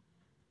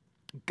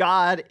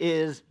 God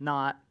is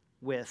not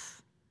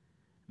with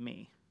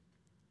me.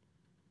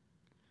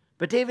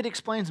 But David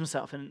explains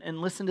himself, and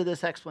listen to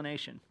this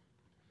explanation.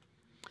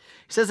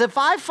 He says, if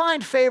I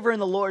find favor in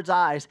the Lord's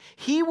eyes,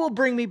 he will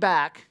bring me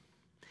back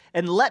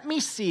and let me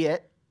see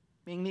it,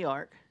 being the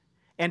ark,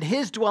 and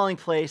his dwelling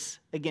place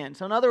again.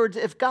 So in other words,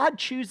 if God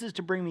chooses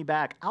to bring me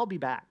back, I'll be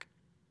back.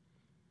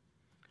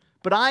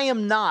 But I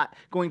am not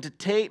going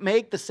to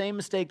make the same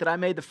mistake that I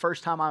made the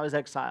first time I was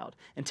exiled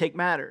and take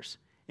matters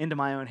into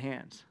my own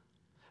hands.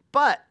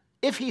 But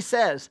if he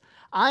says,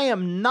 I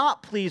am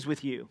not pleased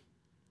with you,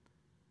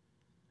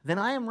 then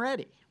I am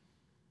ready.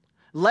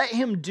 Let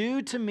him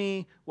do to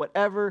me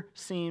whatever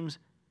seems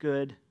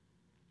good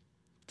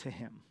to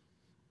him.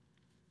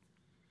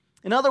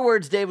 In other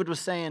words, David was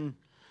saying,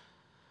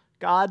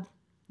 God,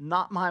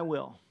 not my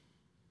will,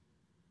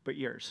 but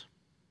yours.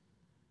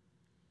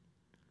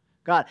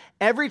 God,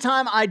 every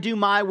time I do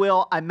my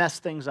will, I mess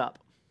things up.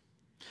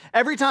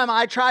 Every time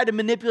I try to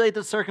manipulate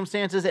the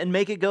circumstances and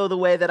make it go the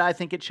way that I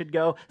think it should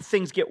go,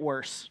 things get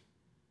worse.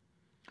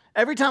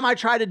 Every time I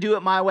try to do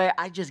it my way,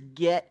 I just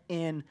get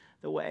in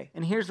the way.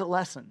 And here's the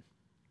lesson.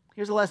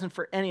 Here's a lesson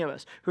for any of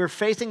us who are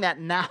facing that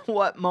now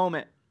what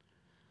moment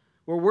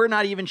where we're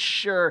not even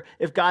sure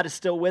if God is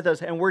still with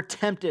us and we're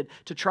tempted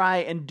to try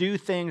and do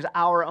things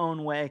our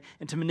own way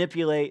and to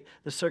manipulate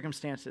the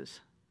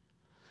circumstances.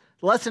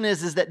 The lesson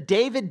is that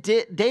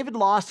David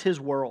lost his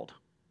world.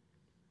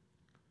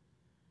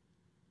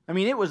 I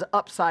mean, it was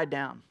upside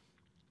down.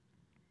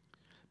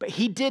 But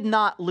he did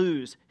not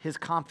lose his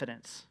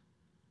confidence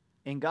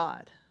in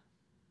God.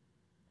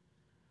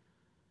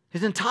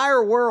 His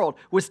entire world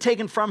was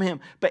taken from him,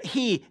 but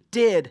he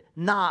did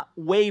not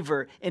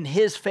waver in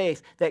his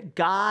faith that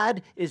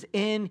God is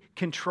in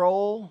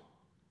control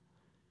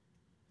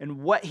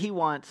and what he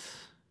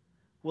wants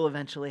will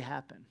eventually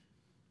happen.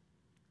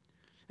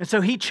 And so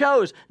he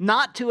chose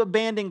not to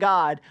abandon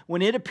God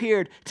when it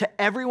appeared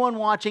to everyone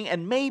watching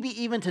and maybe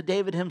even to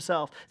David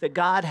himself that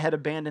God had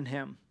abandoned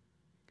him.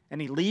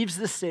 And he leaves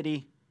the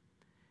city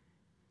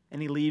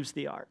and he leaves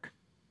the ark.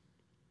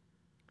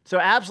 So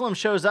Absalom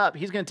shows up.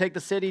 He's going to take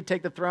the city,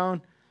 take the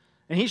throne.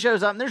 And he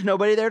shows up and there's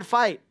nobody there to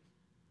fight.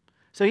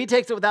 So he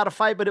takes it without a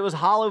fight, but it was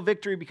hollow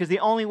victory because the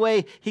only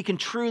way he can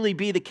truly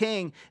be the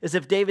king is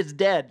if David's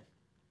dead.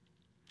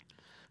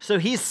 So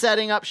he's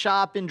setting up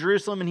shop in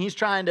Jerusalem and he's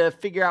trying to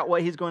figure out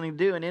what he's going to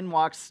do. And in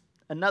walks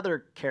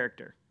another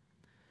character,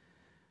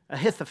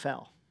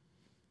 Ahithophel.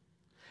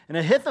 And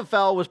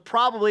Ahithophel was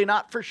probably,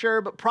 not for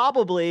sure, but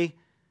probably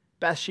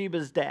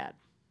Bathsheba's dad.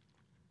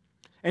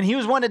 And he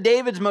was one of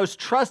David's most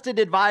trusted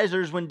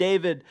advisors when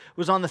David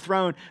was on the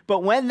throne. But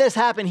when this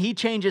happened, he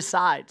changes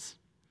sides.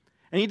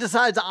 And he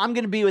decides, I'm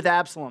going to be with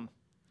Absalom.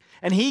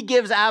 And he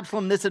gives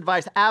Absalom this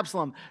advice: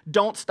 Absalom,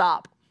 don't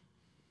stop.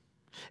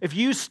 If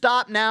you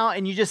stop now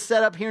and you just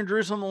set up here in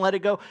Jerusalem and let it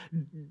go,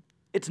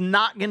 it's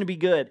not going to be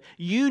good.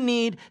 You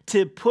need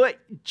to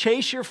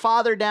chase your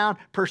father down,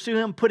 pursue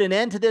him, put an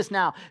end to this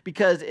now,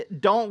 because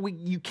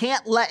you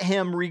can't let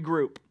him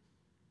regroup.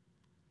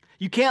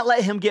 You can't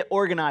let him get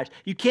organized.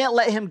 You can't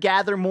let him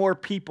gather more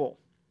people.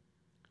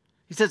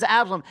 He says,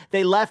 Absalom,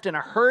 they left in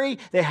a hurry.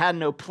 They had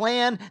no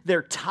plan.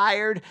 They're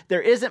tired.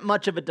 There isn't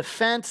much of a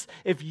defense.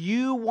 If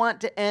you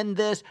want to end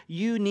this,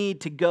 you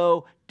need to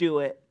go do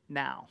it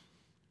now.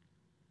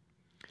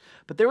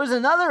 But there was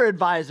another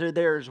advisor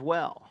there as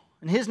well,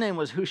 and his name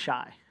was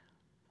Hushai.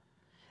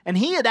 And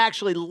he had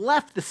actually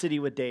left the city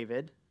with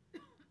David,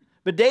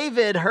 but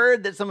David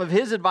heard that some of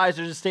his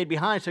advisors had stayed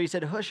behind, so he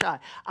said, Hushai,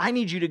 I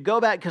need you to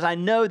go back because I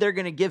know they're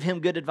going to give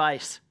him good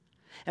advice.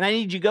 And I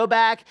need you to go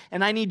back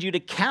and I need you to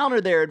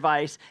counter their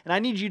advice and I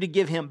need you to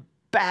give him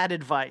bad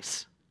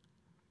advice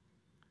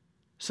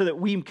so that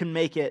we can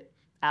make it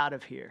out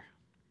of here.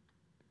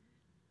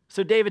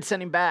 So David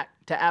sent him back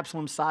to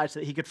Absalom's side so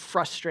that he could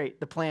frustrate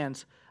the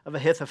plans of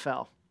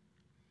Ahithophel.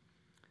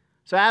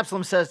 So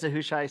Absalom says to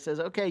Hushai, he says,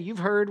 okay, you've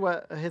heard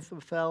what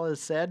Ahithophel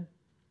has said.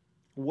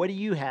 What do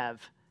you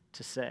have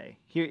to say?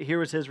 Here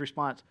was his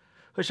response.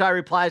 Hushai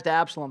replies to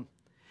Absalom,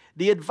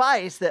 the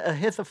advice that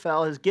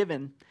Ahithophel has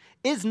given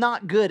is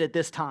not good at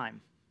this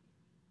time.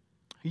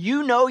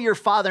 You know your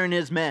father and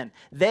his men.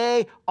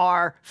 They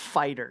are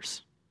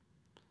fighters.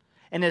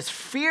 And as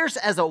fierce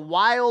as a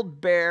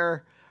wild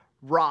bear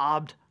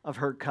robbed of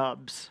her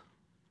cubs.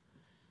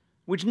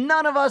 Which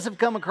none of us have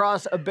come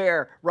across a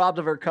bear robbed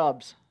of her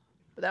cubs.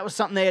 But that was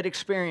something they had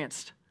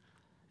experienced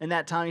in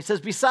that time. He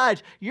says,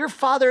 besides, your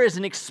father is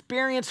an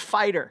experienced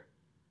fighter.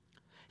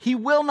 He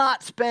will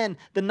not spend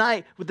the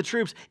night with the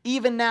troops.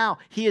 Even now,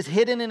 he is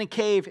hidden in a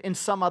cave in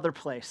some other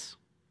place.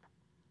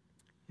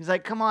 He's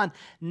like, come on,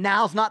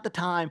 now's not the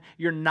time.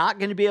 You're not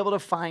going to be able to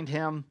find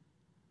him.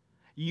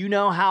 You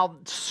know how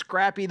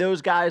scrappy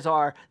those guys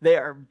are. They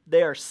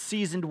are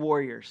seasoned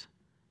warriors.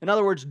 In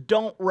other words,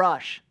 don't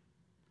rush.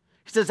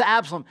 He says to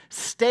Absalom,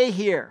 stay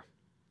here.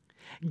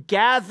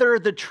 Gather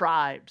the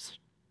tribes.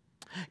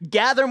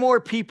 Gather more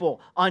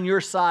people on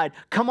your side.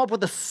 Come up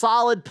with a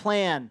solid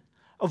plan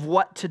of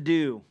what to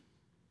do.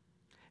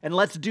 And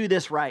let's do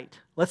this right.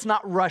 Let's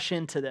not rush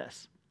into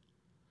this.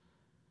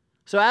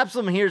 So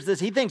Absalom hears this.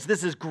 He thinks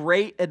this is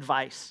great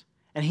advice,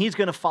 and he's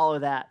going to follow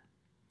that.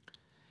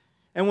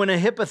 And when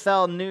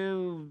Ahithophel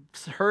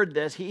heard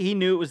this, he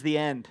knew it was the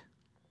end,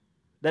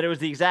 that it was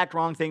the exact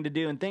wrong thing to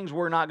do, and things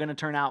were not going to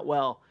turn out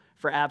well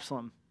for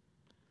Absalom.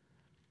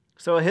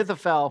 So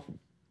Ahithophel,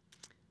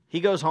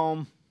 he goes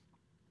home,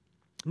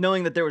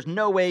 knowing that there was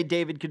no way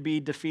David could be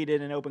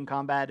defeated in open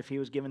combat if he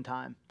was given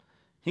time.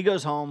 He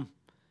goes home,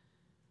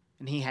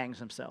 and he hangs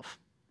himself.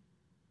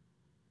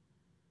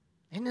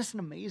 Isn't this an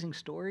amazing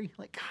story?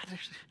 Like, God,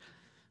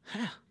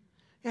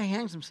 yeah, he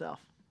hangs himself.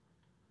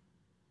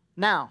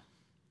 Now,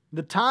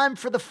 the time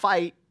for the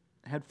fight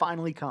had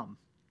finally come.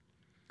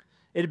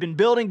 It had been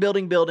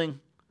building.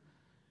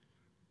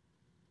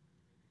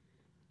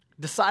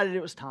 Decided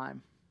it was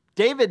time.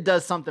 David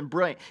does something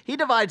brilliant. He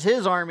divides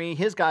his army,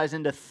 his guys,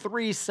 into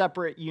 3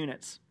 separate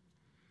units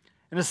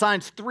and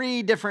assigns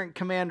 3 different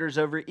commanders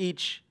over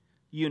each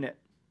unit.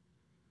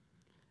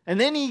 And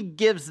then he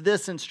gives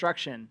this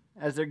instruction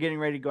as they're getting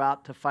ready to go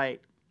out to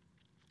fight.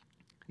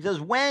 He says,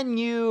 when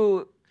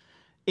you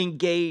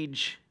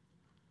engage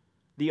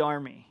the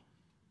army,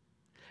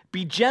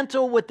 be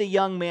gentle with the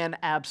young man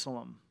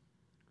Absalom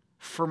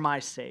for my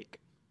sake.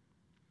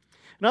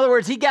 In other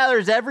words, he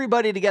gathers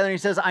everybody together and he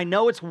says, I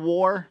know it's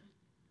war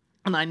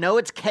and I know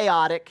it's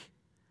chaotic,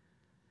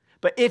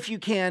 but if you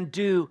can,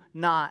 do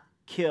not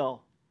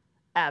kill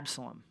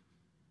Absalom.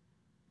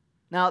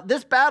 Now,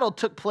 this battle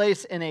took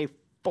place in a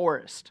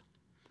forest,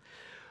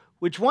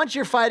 which once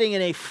you're fighting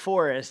in a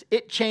forest,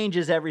 it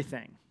changes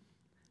everything.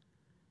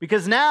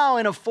 Because now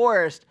in a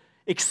forest,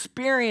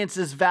 experience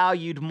is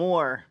valued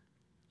more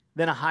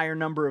than a higher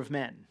number of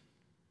men.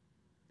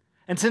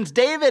 And since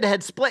David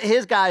had split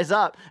his guys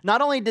up,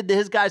 not only did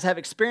his guys have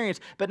experience,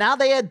 but now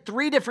they had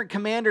 3 different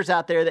commanders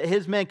out there that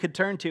his men could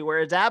turn to,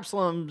 whereas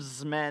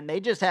Absalom's men, they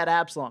just had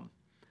Absalom.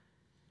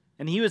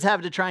 And he was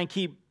having to try and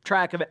keep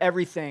track of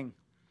everything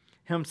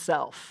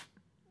himself.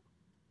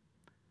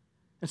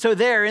 And so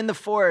there in the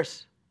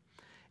forest,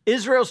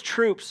 Israel's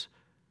troops,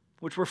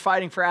 which were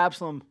fighting for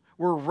Absalom,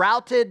 were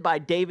routed by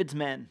David's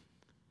men.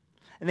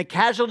 And the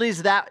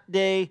casualties that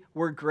day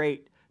were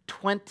great.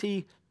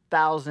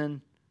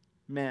 20,000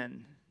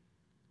 men.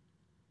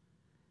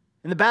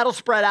 And the battle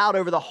spread out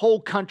over the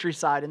whole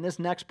countryside. And this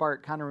next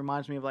part kind of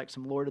reminds me of like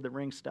some Lord of the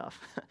Rings stuff.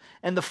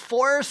 And the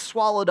forest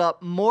swallowed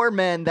up more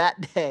men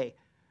that day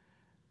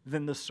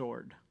than the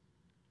sword.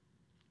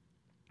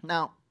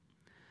 Now,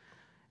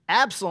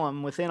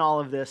 Absalom, within all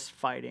of this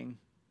fighting,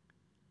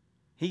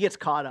 he gets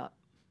caught up.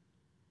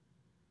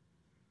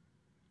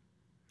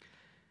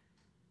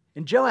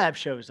 And Joab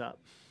shows up.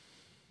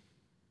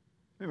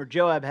 Remember,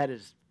 Joab had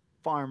his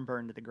farm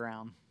burned to the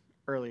ground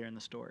earlier in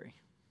the story.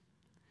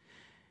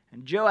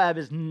 And Joab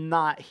is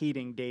not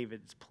heeding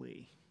David's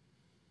plea.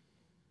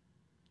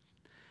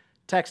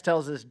 Text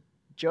tells us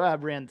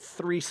Joab ran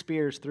 3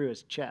 spears through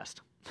his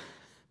chest.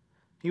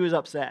 He was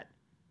upset.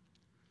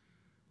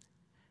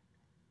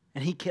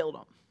 And he killed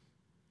him.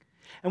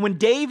 And when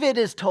David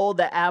is told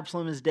that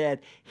Absalom is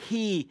dead,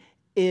 he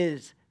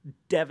is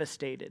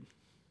devastated.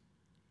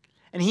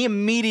 And he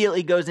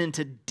immediately goes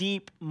into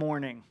deep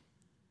mourning.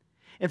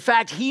 In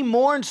fact, he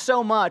mourned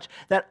so much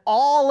that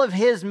all of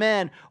his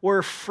men were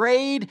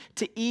afraid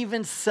to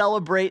even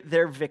celebrate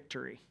their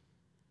victory.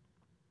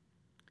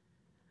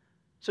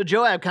 So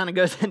Joab kind of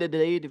goes into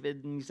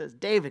David and he says,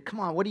 David,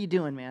 come on, what are you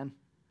doing, man?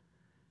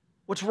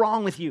 What's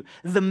wrong with you?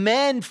 The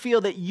men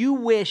feel that you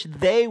wish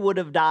they would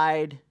have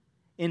died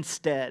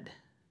instead.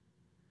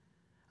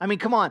 I mean,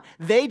 come on.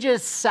 They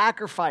just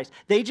sacrificed.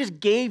 They just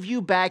gave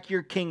you back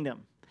your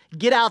kingdom.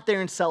 Get out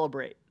there and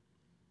celebrate.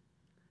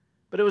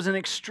 But it was an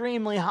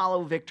extremely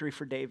hollow victory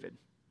for David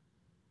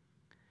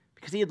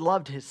because he had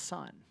loved his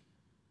son.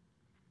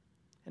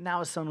 And now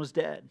his son was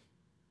dead.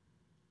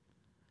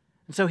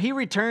 And so he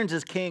returns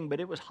as king, but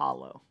it was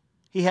hollow.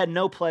 He had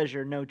no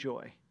pleasure, no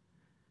joy.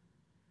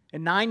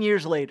 And 9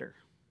 years later,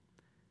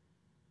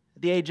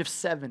 at the age of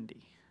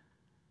 70,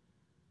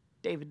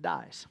 David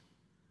dies.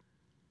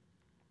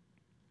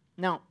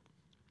 Now,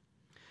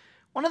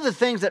 one of the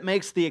things that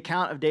makes the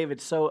account of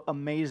David so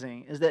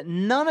amazing is that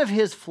none of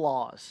his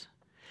flaws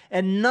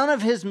and none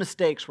of his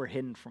mistakes were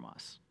hidden from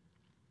us.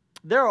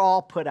 They're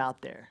all put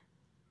out there.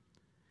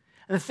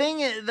 And the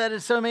thing that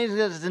is so amazing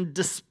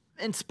is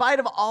in spite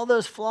of all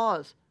those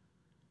flaws,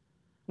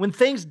 when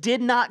things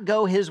did not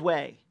go his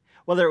way,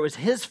 whether it was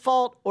his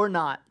fault or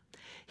not,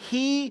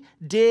 he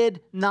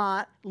did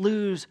not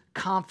lose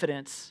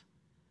confidence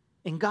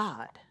in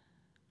God.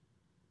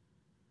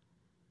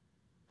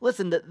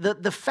 Listen,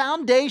 the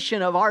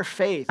foundation of our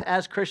faith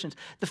as Christians,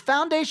 the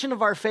foundation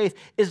of our faith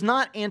is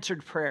not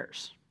answered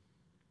prayers.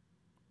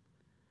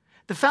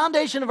 The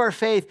foundation of our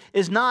faith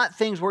is not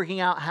things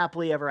working out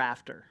happily ever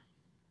after.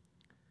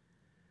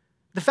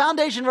 The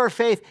foundation of our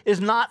faith is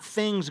not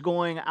things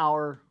going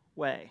our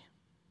way.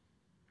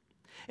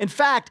 In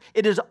fact,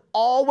 it is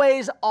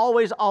always,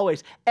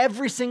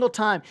 every single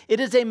time, it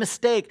is a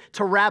mistake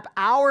to wrap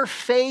our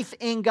faith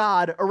in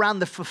God around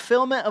the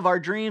fulfillment of our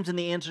dreams and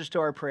the answers to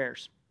our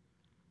prayers.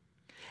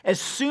 As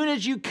soon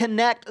as you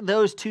connect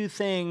those two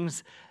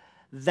things,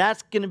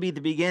 that's going to be the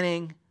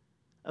beginning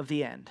of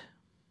the end.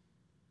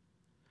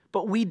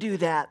 But we do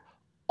that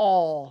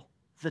all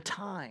the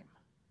time.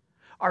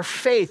 Our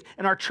faith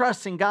and our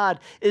trust in God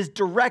is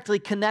directly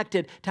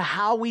connected to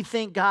how we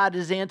think God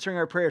is answering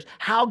our prayers,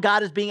 how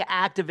God is being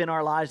active in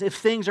our lives if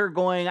things are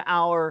going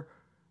our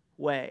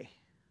way.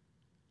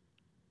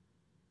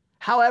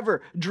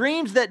 However,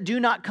 dreams that do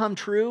not come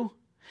true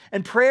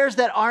and prayers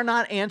that are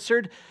not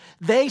answered,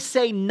 they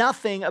say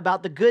nothing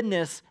about the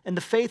goodness and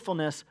the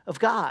faithfulness of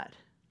God.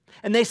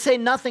 And they say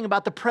nothing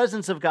about the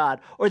presence of God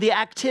or the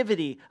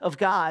activity of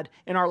God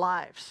in our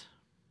lives.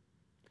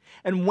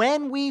 And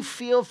when we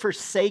feel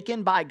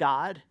forsaken by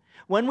God,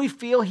 when we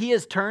feel He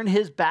has turned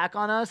His back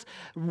on us,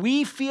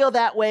 we feel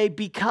that way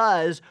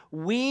because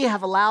we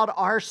have allowed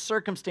our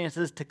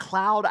circumstances to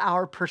cloud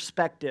our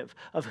perspective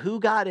of who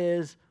God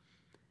is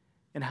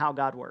and how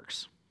God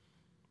works.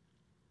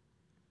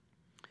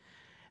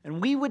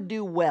 And we would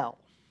do well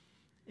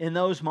in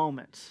those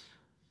moments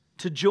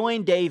to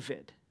join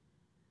David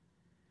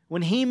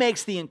when he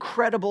makes the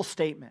incredible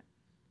statement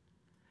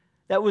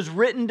that was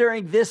written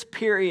during this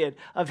period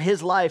of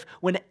his life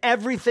when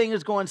everything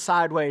is going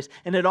sideways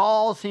and it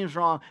all seems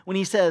wrong, when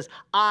he says,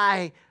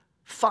 I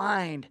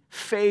find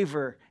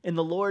favor in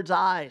the Lord's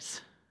eyes.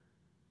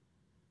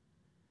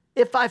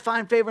 If I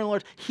find favor in the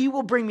Lord, He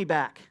will bring me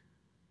back.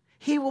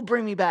 He will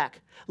bring me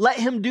back. Let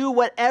Him do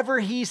whatever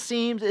He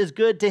seems is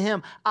good to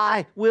Him.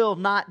 I will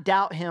not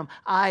doubt Him.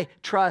 I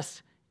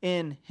trust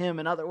in Him.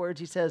 In other words,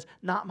 he says,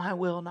 not my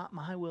will, not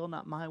my will,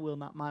 not my will,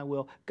 not my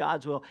will,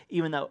 God's will,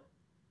 even though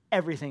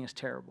everything is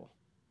terrible.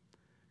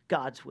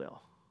 God's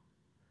will.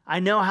 I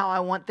know how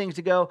I want things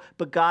to go,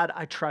 but God,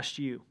 I trust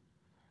You.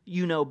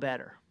 You know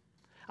better.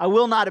 I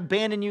will not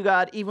abandon You,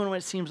 God, even when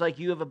it seems like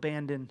You have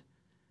abandoned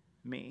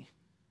me.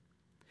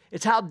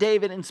 It's how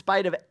David, in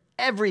spite of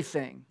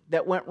everything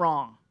that went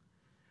wrong,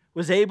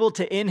 was able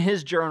to, in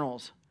his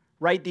journals,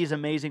 write these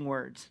amazing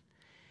words.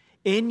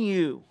 In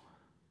You,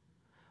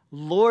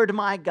 Lord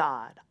my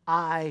God,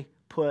 I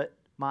put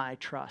my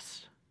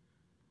trust.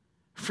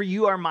 For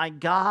You are my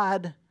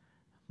God,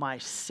 my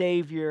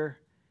Savior,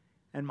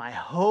 and my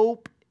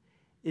hope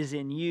is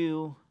in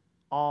You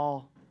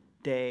all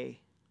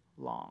day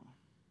long.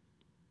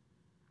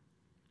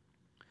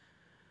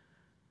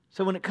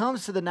 So when it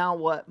comes to the now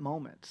what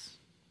moments,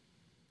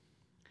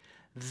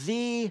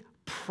 the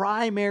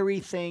primary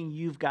thing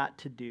you've got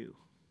to do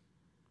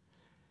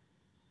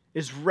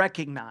is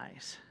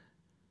recognize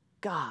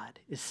God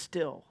is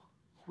still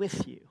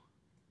with you.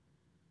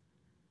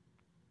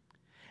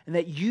 And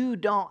that you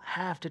don't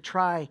have to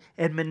try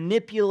and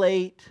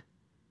manipulate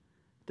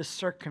the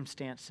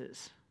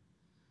circumstances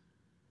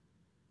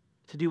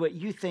to do what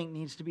you think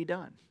needs to be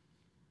done.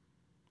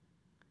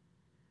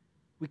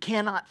 We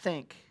cannot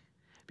think,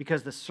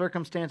 because the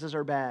circumstances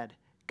are bad,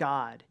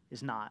 God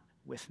is not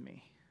with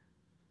me.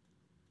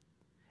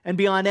 And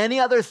beyond any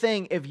other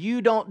thing, if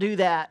you don't do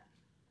that,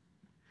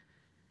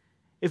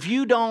 if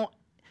you don't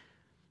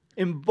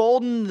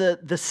embolden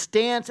the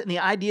stance and the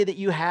idea that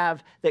you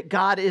have that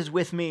God is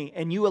with me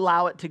and you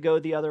allow it to go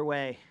the other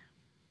way,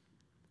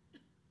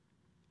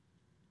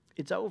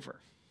 it's over.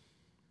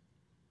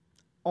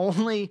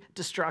 Only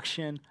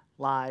destruction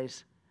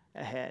lies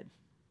ahead.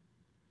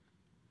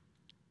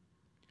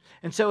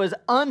 And so, as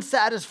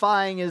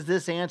unsatisfying as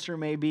this answer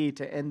may be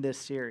to end this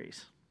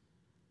series,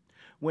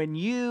 when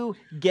you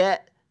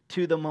get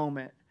to the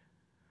moment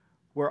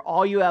where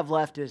all you have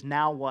left is,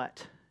 now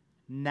what?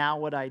 Now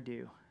what I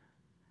do?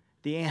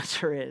 The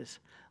answer is,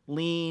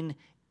 lean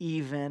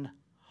even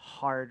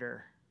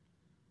harder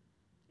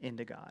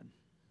into God.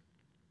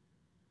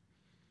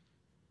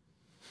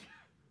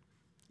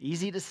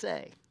 Easy to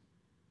say,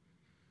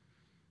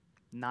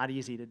 not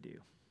easy to do.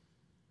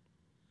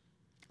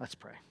 Let's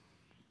pray.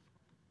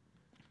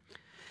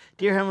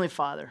 Dear Heavenly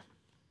Father,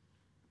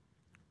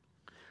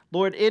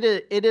 Lord, it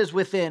is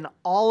within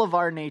all of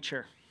our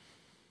nature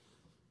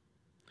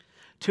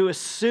to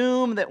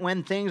assume that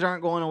when things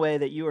aren't going away,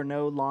 that you are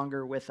no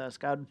longer with us.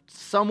 God,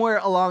 somewhere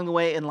along the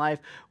way in life,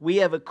 we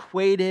have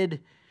equated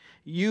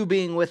you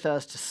being with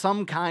us to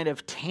some kind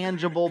of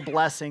tangible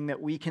blessing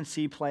that we can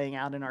see playing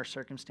out in our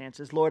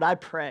circumstances. Lord, I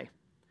pray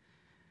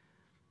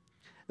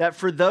that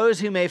for those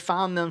who may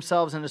find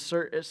themselves in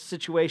a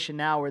situation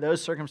now where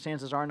those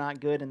circumstances are not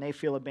good and they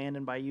feel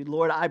abandoned by you,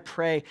 Lord, I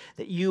pray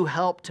that you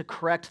help to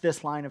correct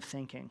this line of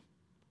thinking.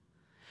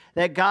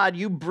 That, God,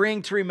 you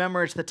bring to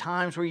remembrance the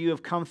times where you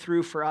have come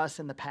through for us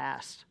in the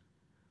past.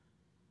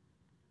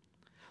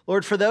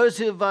 Lord, for those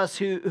of us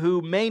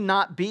who may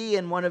not be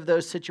in one of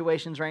those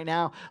situations right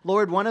now,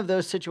 Lord, one of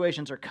those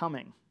situations are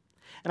coming.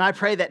 And I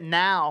pray that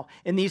now,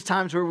 in these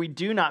times where we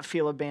do not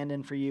feel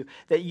abandoned for you,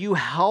 that you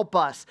help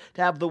us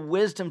to have the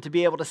wisdom to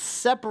be able to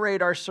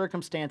separate our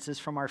circumstances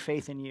from our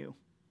faith in you.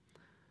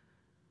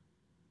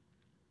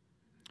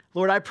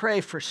 Lord, I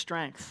pray for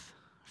strength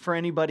for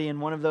anybody in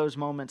one of those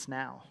moments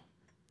now.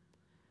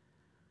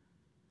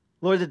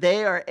 Lord, that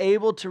they are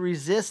able to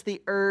resist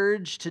the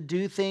urge to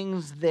do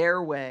things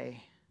their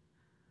way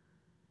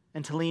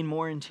and to lean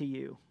more into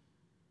you,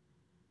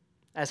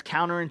 as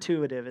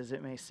counterintuitive as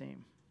it may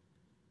seem.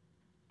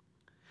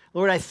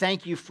 Lord, I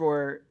thank you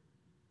for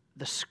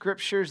the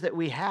scriptures that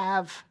we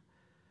have,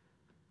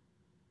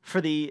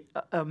 for the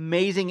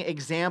amazing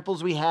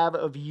examples we have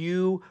of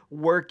you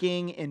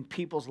working in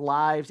people's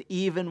lives,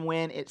 even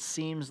when it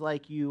seems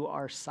like you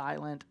are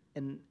silent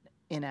and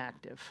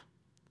inactive.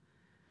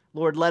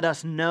 Lord, let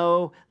us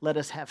know, let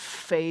us have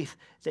faith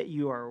that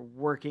you are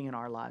working in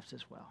our lives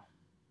as well.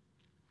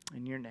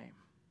 In your name,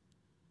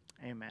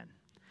 amen.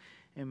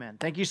 Amen.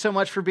 Thank you so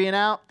much for being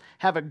out.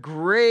 Have a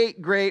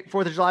great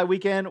 4th of July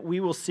weekend. We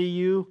will see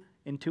you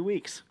in 2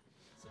 weeks.